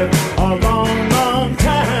love with a long, long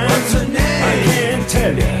time. What's her name? I can't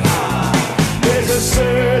tell you. There's a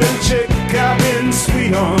certain chick I've been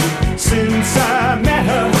sweet on since I met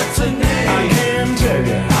her. What's her name? I can't tell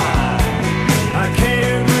you. I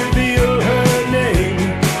can't reveal her name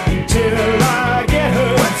until I get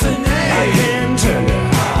her. What's her name? I can't tell you.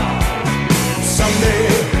 Someday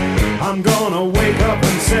I'm gonna wake up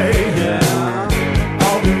and say,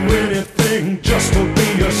 I'll do anything just to be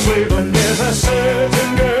your slave. And there's a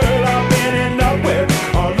certain girl I've been in love with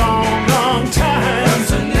a long, long time. What's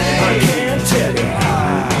her name? I can't tell you.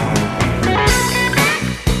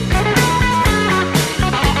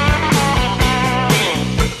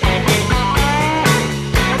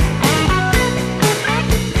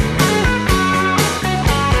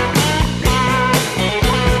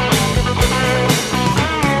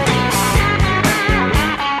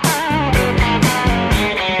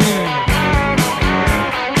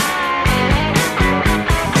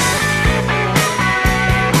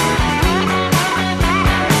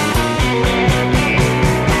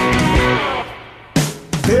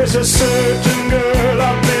 There's a certain girl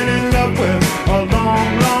I've been in love with a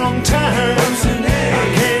long, long time. What's her name?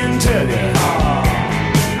 I can't tell you.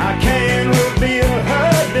 I can't reveal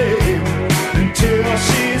her name until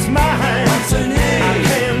she's mine. What's her name? I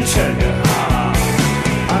can't tell you.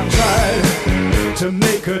 I've tried to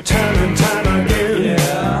make her time and time again.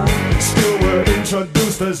 Still we're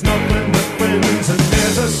introduced as nothing but friends. And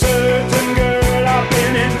there's a certain girl I've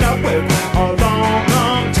been in love with a long,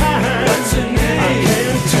 long time. What's her name? I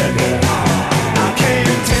can't tell you. I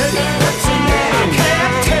can't tell you. What's her name? I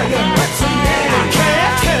can't tell you. What's her name? I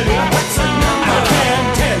can't tell you. What's her number? I can't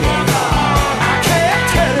tell you. I can't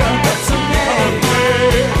tell you. What's her name?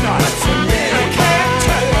 What's her name? I can't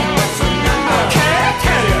tell you. What's her number? I can't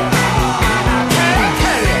tell you. I can't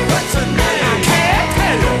tell you. What's her name? I can't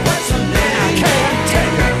tell you. What's her name? I can't tell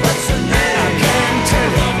you. What's her name? I can't tell you.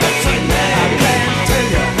 What's her name? I can't tell you. What's her name? I can't tell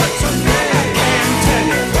you. What's her name? I can't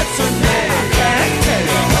tell you. What's her name? I can't tell you.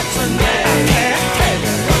 What's her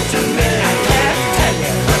name? I can't tell you.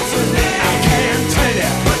 What's her name? I can't tell you.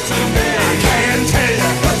 What's her name? I can't tell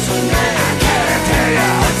you. What's her name? I can't tell you.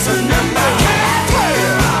 What's her number? I can't tell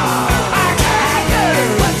you. I can't tell you.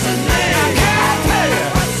 What's her name? I can't tell you.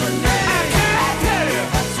 What's her name? I can't tell you.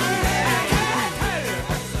 What's her name? I can't tell you.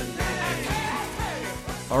 What's her name? I can't tell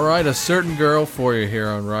you. All right, A Certain Girl for you here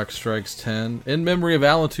on Rock Strikes 10, in memory of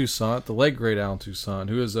Alan Toussaint, the late great Alan Toussaint,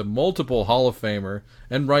 who is a multiple Hall of Famer,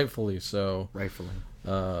 and rightfully so. Rightfully.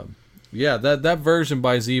 Yeah, that version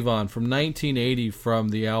by Zevon from 1980 from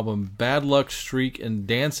the album Bad Luck Streak and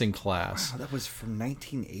Dancing Class. Wow, that was from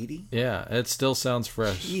 1980? Yeah, it still sounds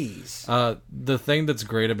fresh. Jeez. The thing that's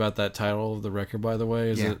great about that title of the record, by the way,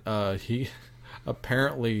 is that he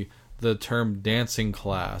apparently the term dancing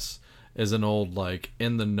class is an old, like,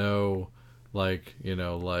 in the know, like, you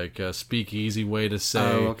know, like a speakeasy way to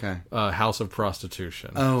say house of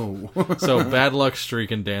prostitution. Oh. So Bad Luck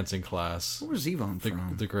Streak and Dancing Class. Where's Zevon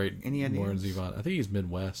from? The great Any ideas? Warren Zevon. I think he's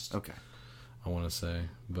Midwest. Okay. I want to say.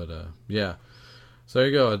 But, yeah. So there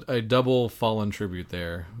you go, a double Fallen tribute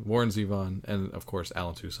there. Warren Zevon and, of course,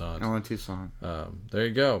 Alan Toussaint. Alan Toussaint. There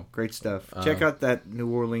you go. Great stuff. Check out that New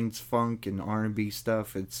Orleans funk and R&B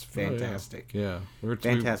stuff. It's Oh, yeah. fantastic. Yeah.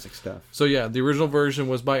 Fantastic stuff. So, yeah, the original version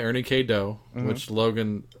was by Ernie K. Doe, which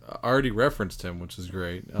Logan already referenced him, which is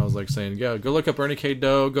great. I was like saying, yeah, go look up Ernie K.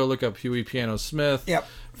 Doe, go look up Huey Piano Smith. Yep.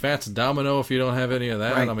 Fats Domino if you don't have any of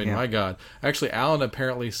that. Right, I mean, yeah. my God. Actually, Alan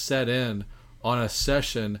apparently set in on a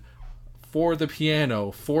session for the piano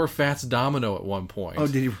for Fats Domino at one point. Oh,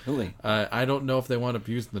 did he really? I don't know if they wound up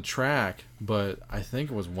using the track, but I think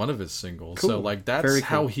it was one of his singles. Cool. So, like, that's Very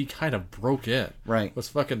how cool. he kind of broke in. Right. Was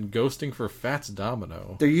fucking ghosting for Fats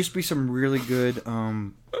Domino. There used to be some really good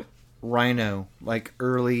Rhino, like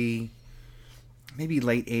early, maybe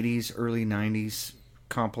late 80s, early 90s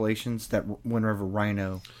compilations that went over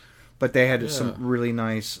Rhino. But they had some really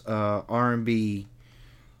nice R&B.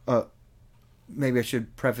 Maybe I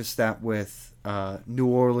should preface that with New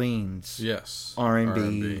Orleans Yes.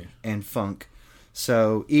 R&B and funk.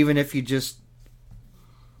 So even if you just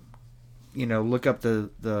look up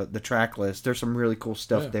the track list, there's some really cool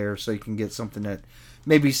stuff there, so you can get something that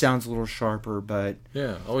maybe sounds a little sharper, but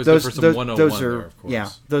Yeah, always good for some 101 those are there, of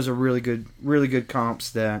course. those are really good comps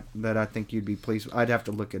that I think you'd be pleased with. I'd have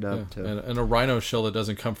to look it up to And a Rhino shell that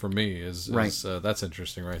doesn't come from me is Right. that's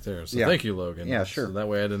interesting right there. So Yeah. thank you, Logan. Yeah, sure. So that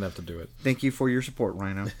way I didn't have to do it. thank you for your support,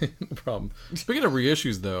 Rhino. No problem. Speaking of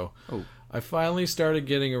reissues, though, Oh. I finally started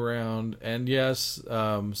getting around, and yes,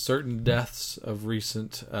 certain deaths of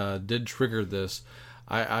recent did trigger this.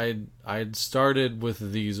 I'd started with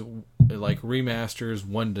these like remasters,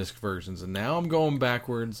 1-disc versions, and now I'm going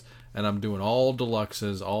backwards, and I'm doing all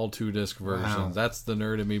deluxes, all 2-disc versions. Wow. That's the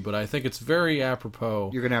nerd in me, but I think it's very apropos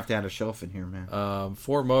You're gonna have to add a shelf in here, man.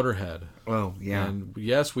 for Motorhead. Oh yeah, And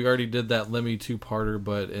yes, we already did that Lemmy 2-parter,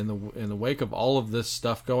 but in the wake of all of this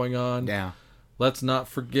stuff going on, yeah. let's not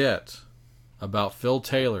forget about Phil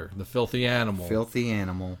Taylor, the Filthy Animal. Filthy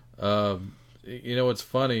Animal. It's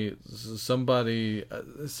funny. Somebody,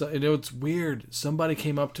 it's weird. Somebody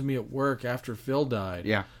came up to me at work after Phil died.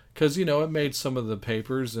 Yeah. Because, it made some of the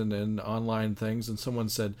papers and online things, and someone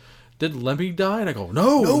said, did Lemmy die? And I go,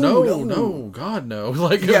 no, God, no.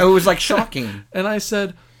 Like, Yeah, it was like shocking. And I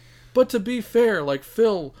said, but to be fair, like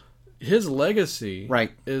Phil, his legacy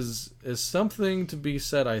Right. is something to be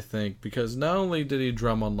said, I think, because not only did he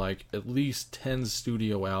drum on like at least 10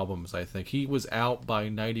 studio albums, I think he was out by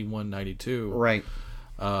 91, 92. Right.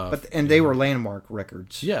 But they were landmark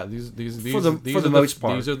records. Yeah, these For the are most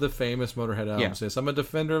part. These are the famous Motorhead albums. Yeah. Yes, I'm a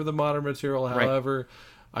defender of the modern material. Right. However,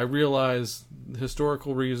 I realize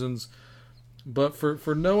historical reasons, but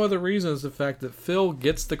for no other reason is the fact that Phil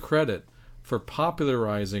gets the credit for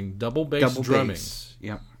popularizing double bass drumming. Bass.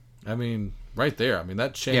 Yeah. I mean, right there. I mean,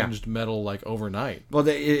 that changed metal like overnight. Well,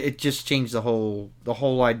 it just changed the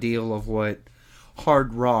whole ideal of what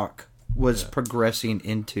hard rock was progressing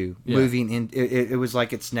into, moving in. It was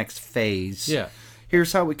like its next phase. Yeah.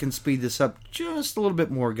 Here's how we can speed this up just a little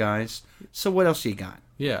bit more, guys. So what else you got?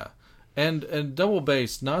 Yeah, and double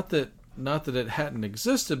bass. Not that it hadn't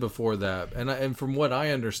existed before that. And from what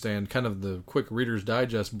I understand, kind of the quick Reader's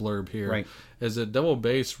Digest blurb here Right. is that double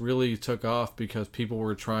bass really took off because people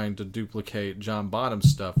were trying to duplicate John Bonham's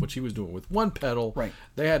stuff, which he was doing with one pedal. Right.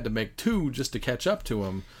 They had to make two just to catch up to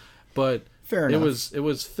him. But Fair enough. It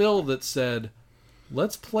was Phil that said,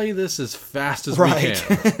 "Let's play this as fast as Right.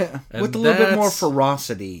 we can." And With a little bit more that's-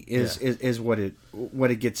 ferocity is what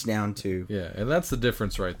it gets down to. Yeah, and that's the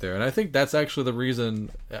difference right there. And I think that's actually the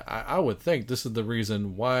reason, I would think this is the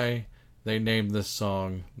reason why they named this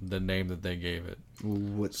song the name that they gave it.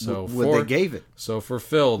 What So they gave it. So for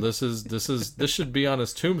Phil, this should be on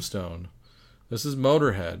his tombstone. This is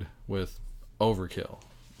Motorhead with Overkill.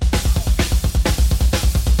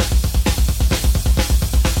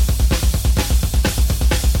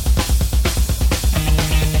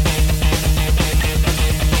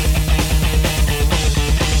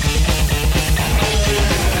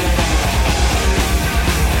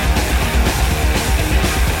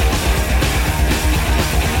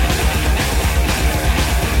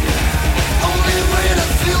 Only way to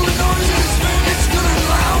feel the noise is when it's good and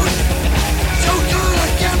loud. So good I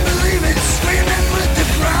can't believe it. Screaming with the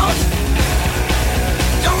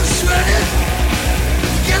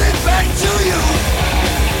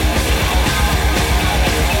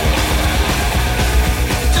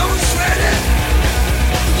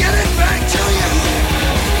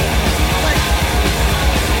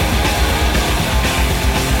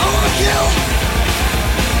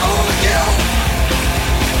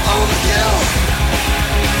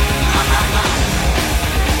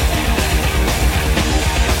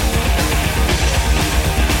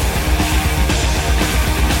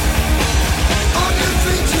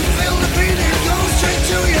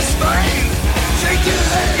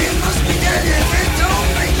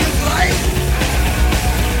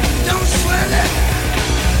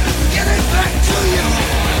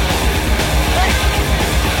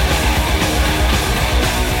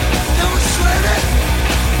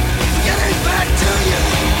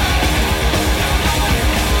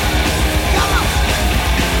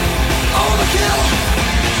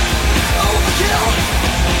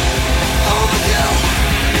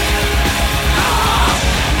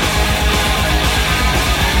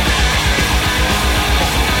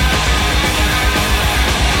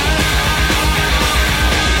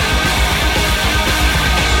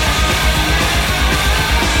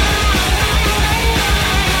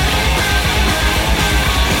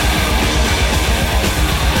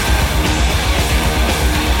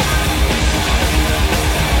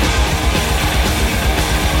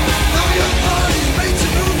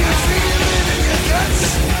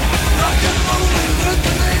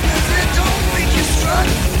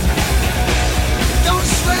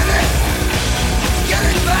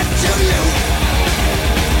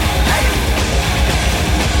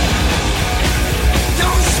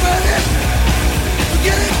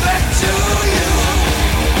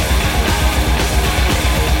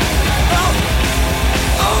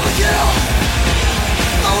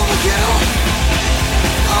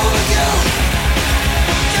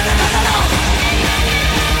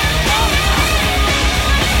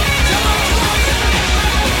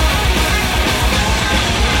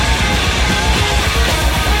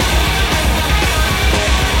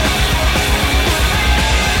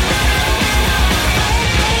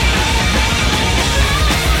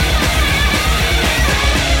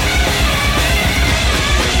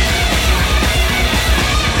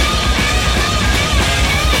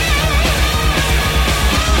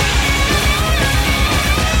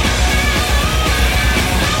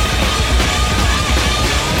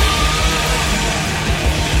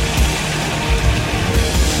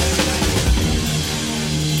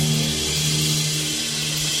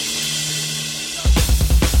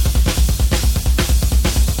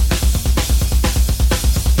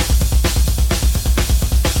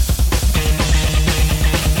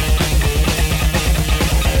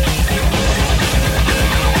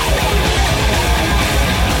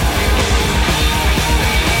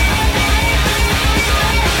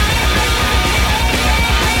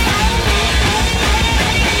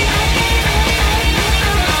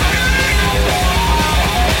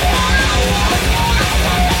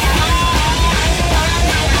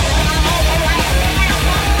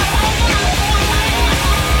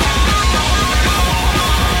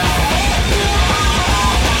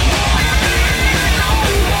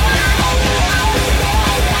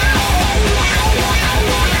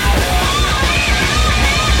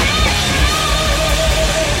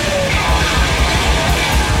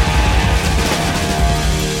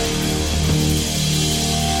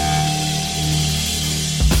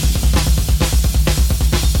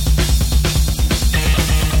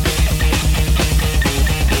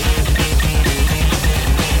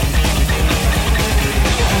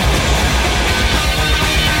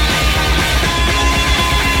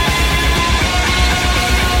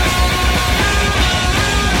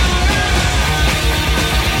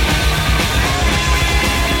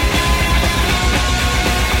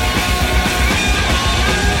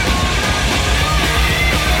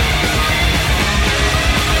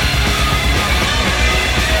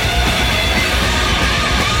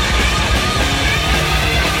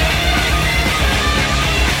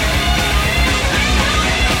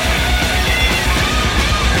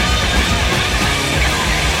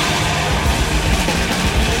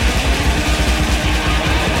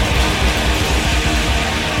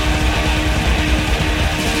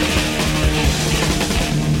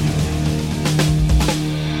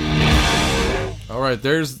right,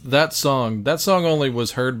 there's that song. That song only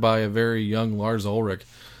was heard by a very young Lars Ulrich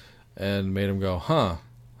and made him go, huh,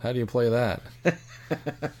 how do you play that?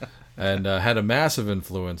 And had a massive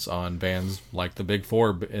influence on bands like the Big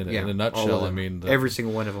Four in a nutshell. I mean, every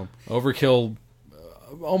single one of them. Overkill,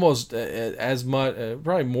 almost as much,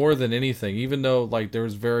 probably more than anything. Even though like there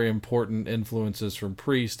was very important influences from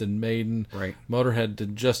Priest and Maiden, right? Motorhead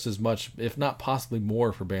did just as much, if not possibly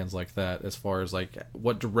more, for bands like that. As far as like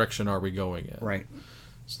what direction are we going in, right?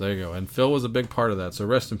 So there you go. And Phil was a big part of that. So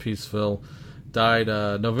rest in peace, Phil. Died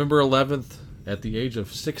November 11th. At the age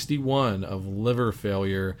of 61 of liver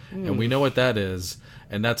failure, and we know what that is,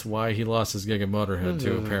 and that's why he lost his gig at Motorhead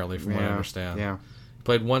too, apparently, from what I understand. Yeah. He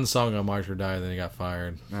played one song on March or Die, then he got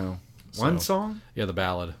fired. Oh. One song? Yeah, the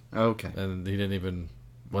ballad. Okay. And he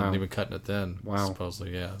wasn't even cutting it then. Wow.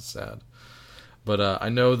 Supposedly, yeah, it's sad. But I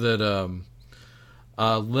know that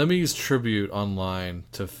Lemmy's tribute online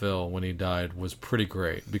to Phil when he died was pretty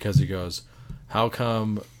great, because he goes, how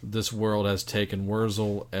come this world has taken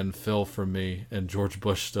Wurzel and Phil from me, and George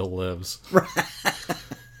Bush still lives?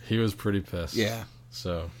 He was pretty pissed. Yeah.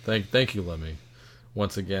 So thank you, Lemmy,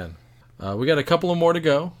 once again. We got a couple of more to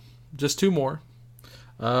go, just two more.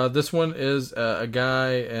 This one is a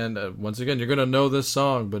guy, and once again, you're going to know this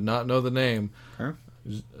song, but not know the name. Huh?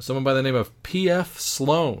 Someone by the name of P.F.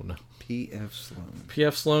 Sloan. P.F. Sloan.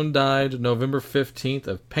 P.F. Sloan died November 15th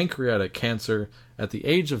of pancreatic cancer at the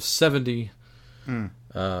age of 70. He...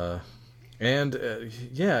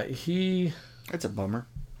 That's a bummer.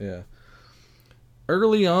 Yeah.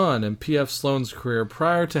 Early on in P.F. Sloan's career,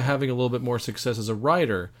 prior to having a little bit more success as a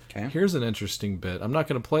writer, here's an interesting bit. I'm not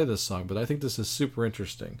going to play this song, but I think this is super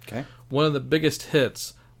interesting. Okay. One of the biggest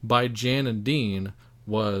hits by Jan and Dean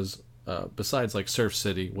was, besides like Surf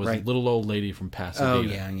City, was Little Old Lady from Pasadena. Oh,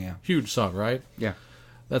 yeah. Huge song, right? Yeah.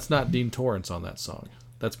 That's not Dean Torrance on that song.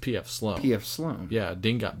 That's P.F. Sloan. P.F. Sloan. Yeah,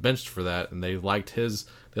 Dean got benched for that, and they liked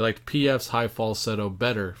P.F.'s high falsetto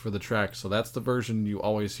better for the track, so that's the version you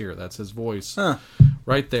always hear. That's his voice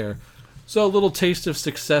right there. So a little taste of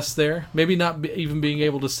success there. Maybe not even being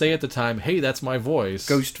able to say at the time, hey, that's my voice.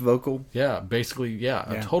 Ghost vocal. Yeah, basically,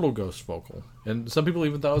 a total ghost vocal. And some people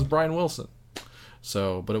even thought it was Brian Wilson.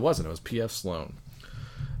 So, but it wasn't. It was P.F. Sloan.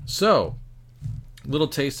 So, little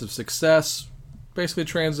taste of success. Basically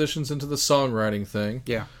transitions into the songwriting thing.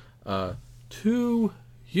 Yeah. 2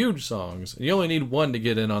 huge songs. And you only need one to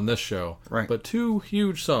get in on this show. Right. But 2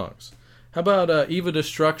 huge songs. How about Eva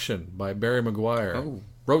Destruction by Barry McGuire? Oh.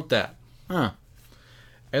 Wrote that. Huh.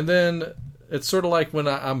 And then it's sort of like when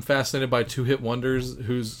I'm fascinated by 2-hit wonders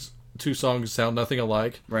whose 2 songs sound nothing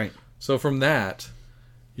alike. Right. So from that,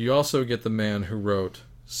 you also get the man who wrote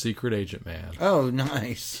Secret Agent Man. Oh,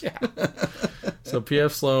 nice. Yeah. So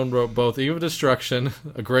P.F. Sloan wrote both Eve of Destruction,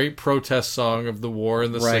 a great protest song of the war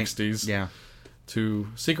in the 60s, Yeah. to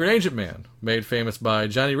Secret Agent Man, made famous by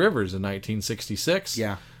Johnny Rivers in 1966.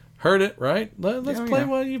 Yeah. Heard it, right? Let's Yeah, play yeah.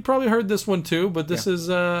 one. You probably heard this one too, but this is,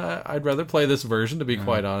 I'd rather play this version, to be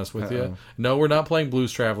quite honest with you. No, we're not playing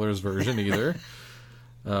Blues Traveler's version either.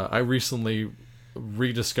 I recently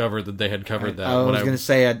rediscovered that they had covered that. I was going to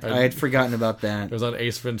say, I had forgotten about that. It was on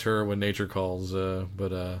Ace Ventura: When Nature Calls,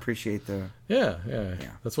 but Appreciate the yeah,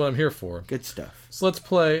 that's what I'm here for. good stuff. So let's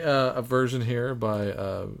play a version here by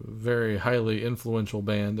a very highly influential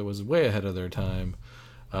band that was way ahead of their time,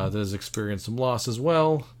 that has experienced some loss as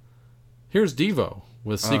well. Here's Devo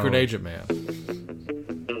with Secret Agent Man.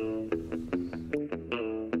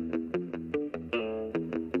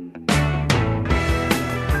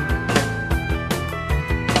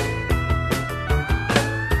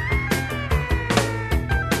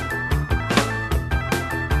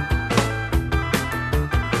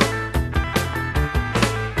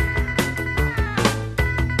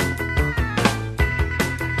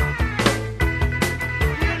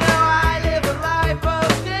 You know I live a life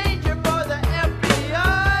of danger for the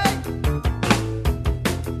FBI.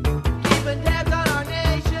 Keeping tabs on our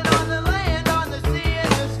nation, on the land, on the sea,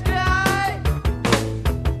 and the sky.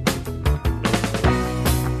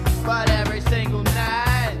 But every single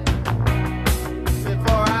night,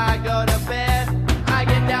 before I go to bed, I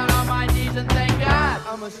get down on my knees and thank God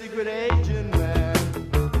I'm a secret agent man.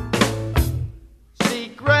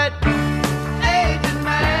 Secret agent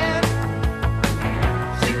man.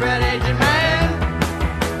 Secret agent man,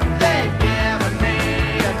 they've given me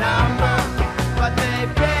a number, but they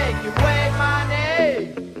take away my name.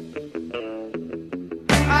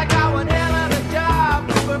 I got one hell of a job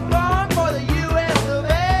to perform for the U.S. of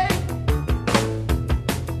A.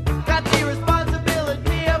 Got the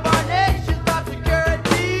responsibility of our nation's top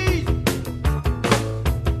securities.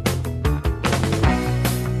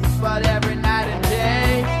 But every night and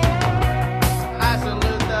day, I salute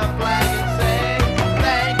the flag and say,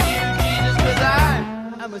 thank you, Jesus, 'cause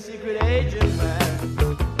I'm a secret agent man.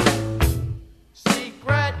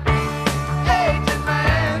 Secret agent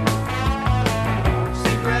man.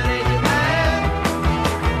 Secret agent man.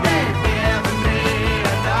 They've given me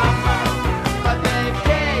a number, but they've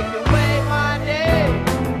taken away my name.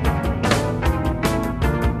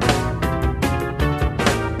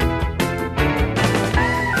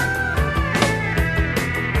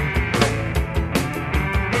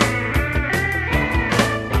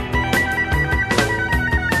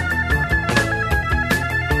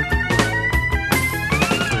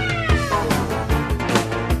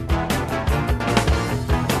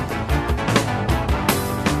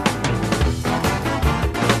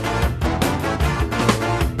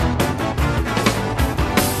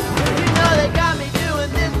 You know they got me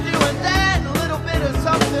doing this, doing that, and a little bit of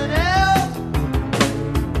something else.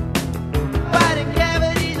 Fighting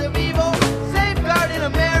cavities of evil, safeguarding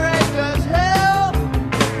America's health.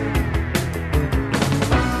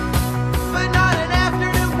 But not an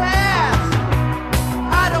afternoon pass.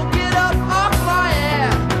 I don't get up off my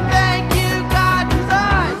ass. Thank you, God, 'cause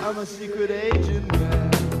I'm a secret agent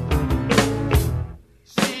man.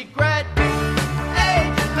 Secret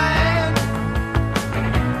agent man.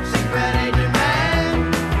 Secret agent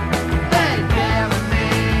man, they've given me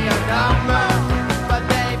a number, but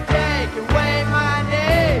they've taken away my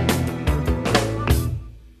name.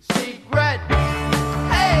 Secret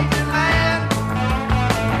agent man,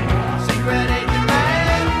 secret agent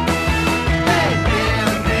man, they've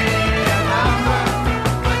given me a number,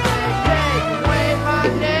 but they've taken away my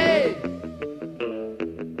name.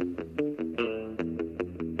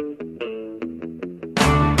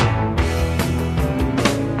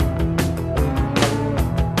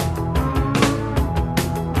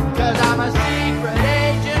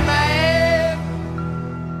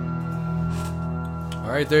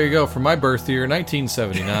 right, there you go. For my birth year,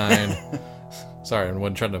 1979. Sorry, I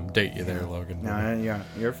wasn't trying to date you there, Logan. No, yeah,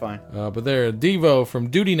 you're fine. But there, Devo from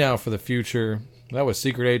Duty Now for the Future. That was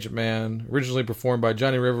Secret Agent Man, originally performed by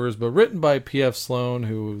Johnny Rivers, but written by P.F. Sloan,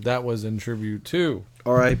 who that was in tribute to.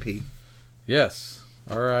 R.I.P. Yes,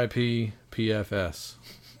 R.I.P. PFS.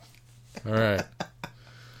 All right.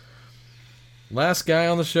 Last guy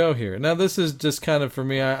on the show here. Now, this is just kind of, for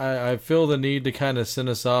me, I feel the need to kind of send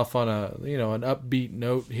us off on an upbeat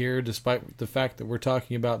note here, despite the fact that we're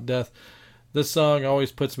talking about death. This song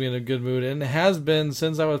always puts me in a good mood, and it has been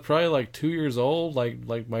since I was probably like 2 years old,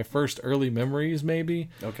 like my first early memories, maybe.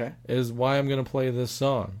 Okay. Is why I'm going to play this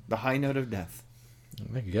song. The High Note of Death.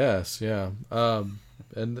 I guess, yeah.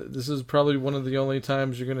 And this is probably one of the only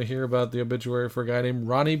times you're going to hear about the obituary for a guy named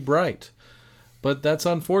Ronnie Bright. But that's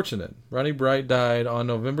unfortunate. Ronnie Bright died on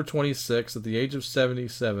November 26th at the age of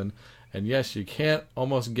 77. And yes, you can't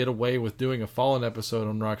almost get away with doing a Fallen episode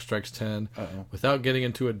on Rock Strikes 10 without getting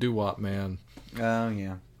into a doo-wop, man. Oh,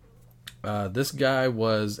 yeah. This guy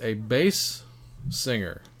was a bass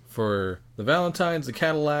singer for the Valentines, the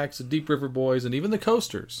Cadillacs, the Deep River Boys, and even the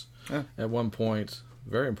Coasters at one point.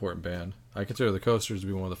 Very important band. I consider the Coasters to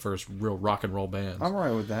be one of the first real rock and roll bands. I'm all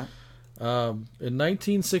right with that. In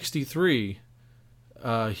 1963...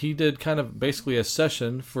 he did kind of basically a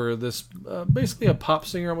session for this, basically a pop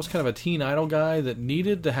singer, almost kind of a teen idol guy that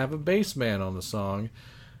needed to have a bass man on the song.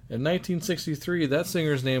 In 1963, that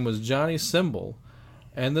singer's name was Johnny Cymbal,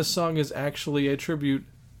 and this song is actually a tribute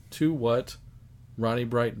to what Ronnie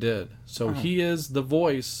Bright did. So he is the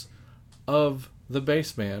voice of the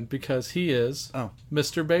bass man because he is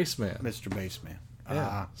Mr. Bassman. Mr. Bassman.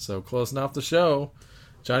 Yeah. So closing off the show,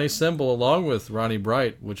 Johnny Cymbal, along with Ronnie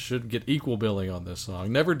Bright, which should get equal billing on this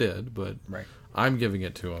song. Never did, but I'm giving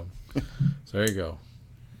it to him. So there you go.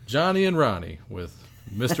 Johnny and Ronnie with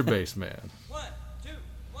Mr. Bassman. 1, 2,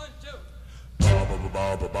 1, 2.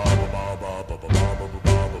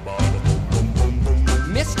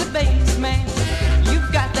 Mr. Bassman,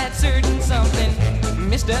 you've got that certain something.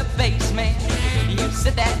 Mr. Bassman, you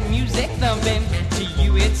set that music thumping. To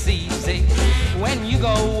you it's easy when you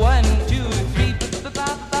go 1, 2, 3.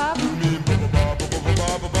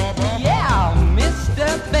 Yeah,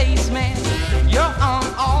 Mr. Bassman, you're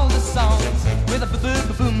on all the songs with a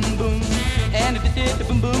boom boom and a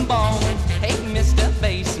boom boom bong. Hey, Mr.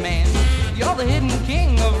 Bassman, you're the hidden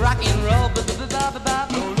king of rock and roll.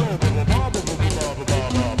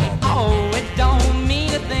 Oh, it don't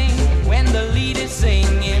mean a thing when the lead is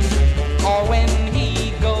singing or when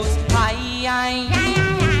he goes hi.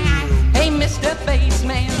 Hey, Mr.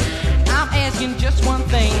 Bassman, I'm asking just one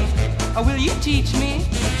thing. Will you teach me?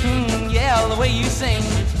 Yeah, the way you sing.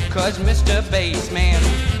 'Cause Mr. Bassman,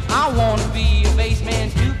 I wanna be a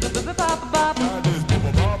bassman too.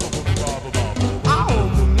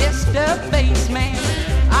 Oh, Mr. Bassman,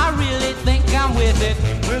 I really think I'm with it.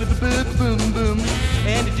 Boom boom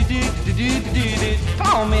and do.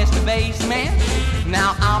 Come on, Mr. Bassman.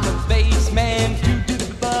 Now I'm a bassman too.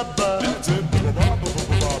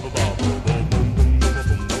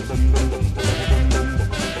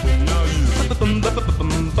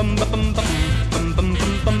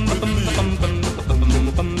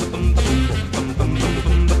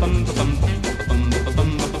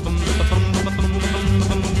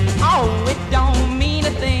 Oh, it don't mean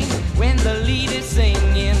a thing when the lead is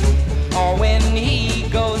singing or when he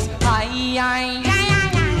goes hi.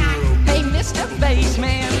 Hey, Mr.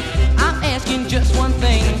 Bassman, I'm asking just one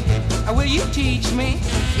thing. Will you teach me?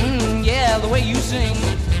 Yeah, the way you sing.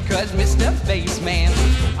 'Cause Mr. Bassman,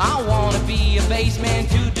 I wanna be a bassman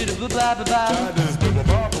too.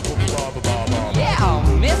 Yeah,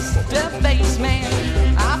 Mr. Bassman,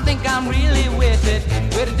 I think I'm really with it.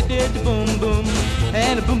 Boom boom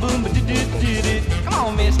and a boom boom. Come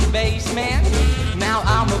on, Mr. Bassman, now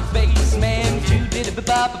I'm a bassman too.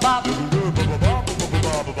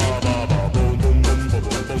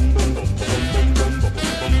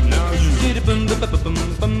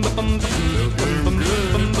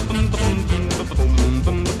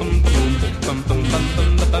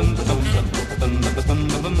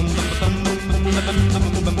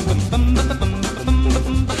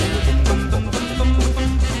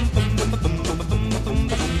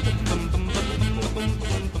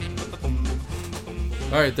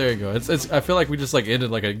 All right, there you go. It's. I feel like we just like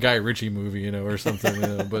ended like a Guy Ritchie movie, or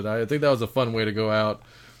something. But I think that was a fun way to go out.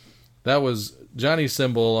 That was Johnny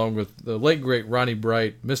Cymbal along with the late great Ronnie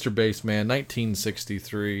Bright, Mr. Bassman,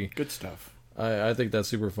 1963. Good stuff. I think that's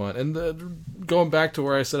super fun. And going back to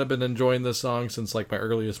where I said I've been enjoying this song since like my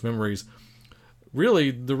earliest memories,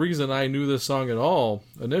 really, the reason I knew this song at all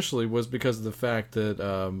initially was because of the fact that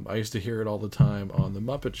I used to hear it all the time on The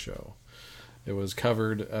Muppet Show. It was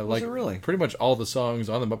covered, like, it really? pretty much all the songs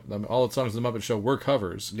on all the songs on The Muppet Show were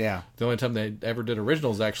covers. Yeah. The only time they ever did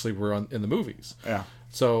originals actually were in the movies. Yeah.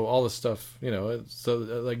 So all this stuff,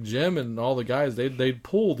 like Jim and all the guys, they'd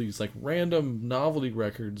pull these like random novelty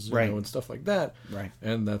records, Right. and stuff like that. Right.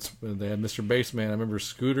 And they had Mr. Bassman. I remember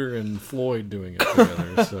Scooter and Floyd doing it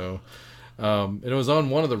together. So it was on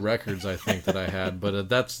one of the records I think that I had, but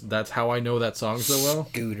that's how I know that song so well.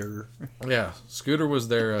 Scooter. Yeah, Scooter was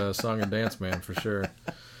their song and dance man for sure.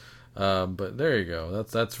 But there you go.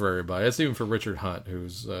 That's for everybody. That's even for Richard Hunt,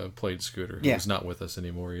 who's played Scooter, who's not with us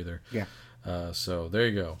anymore either. Yeah. So there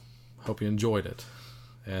you go. Hope you enjoyed it.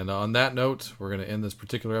 And on that note, we're going to end this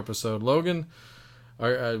particular episode. Logan,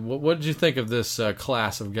 what did you think of this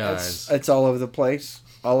class of guys? It's all over the place,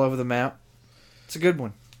 all over the map. It's a good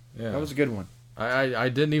one. Yeah. That was a good one. I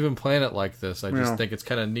didn't even plan it like this. I just No. think it's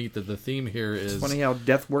kind of neat that the theme here is... It's funny how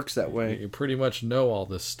death works that way. You pretty much know all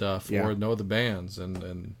this stuff, Yeah. or know the bands,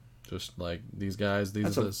 and just like these guys,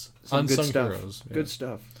 these are That's the some good unsung stuff. heroes. Yeah. Good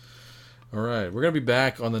stuff. All right, we're going to be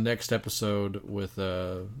back on the next episode with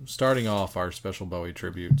starting off our special Bowie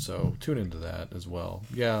tribute, so tune into that as well.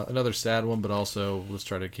 Yeah, another sad one, but also let's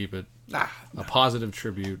try to keep it a positive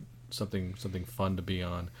tribute, something fun to be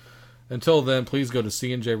on. Until then, please go to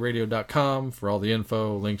cnjradio.com for all the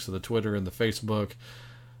info, links to the Twitter and the Facebook.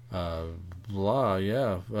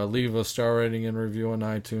 Leave a star rating and review on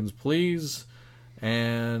iTunes, please.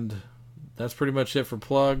 And that's pretty much it for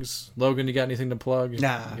plugs. Logan, you got anything to plug?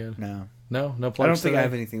 No. No plugs. I don't think today? I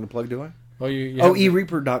have anything to plug, do I? Oh, you Oh, have-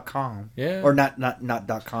 ereaper.com. Yeah. Or not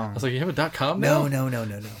 .com. I was like, you have a .com now? No.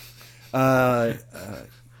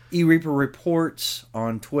 eReaper Reports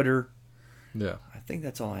on Twitter. Yeah. I think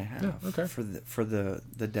that's all I have Yeah, okay. for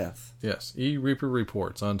the death. Yes. eReaper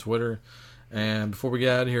Reports on Twitter. And before we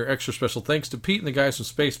get out of here, extra special thanks to Pete and the guys from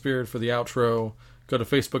Spacebeard for the outro. Go to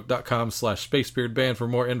facebook.com/SpaceBeardBand for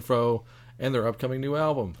more info and their upcoming new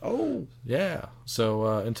album. Oh. Yeah. So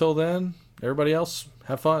until then, everybody else,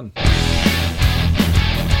 have fun.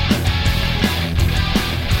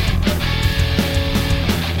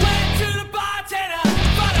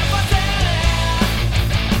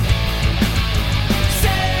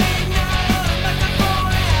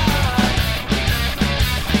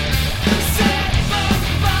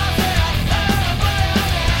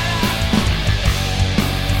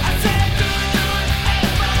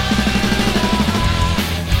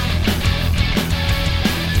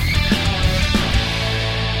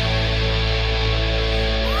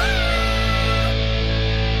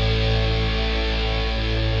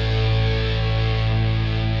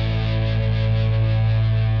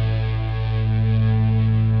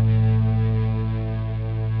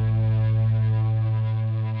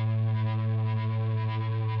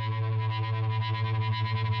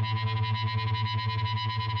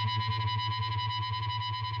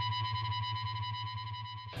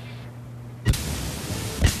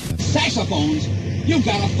 Saxophones? You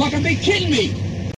gotta fucking be kidding me!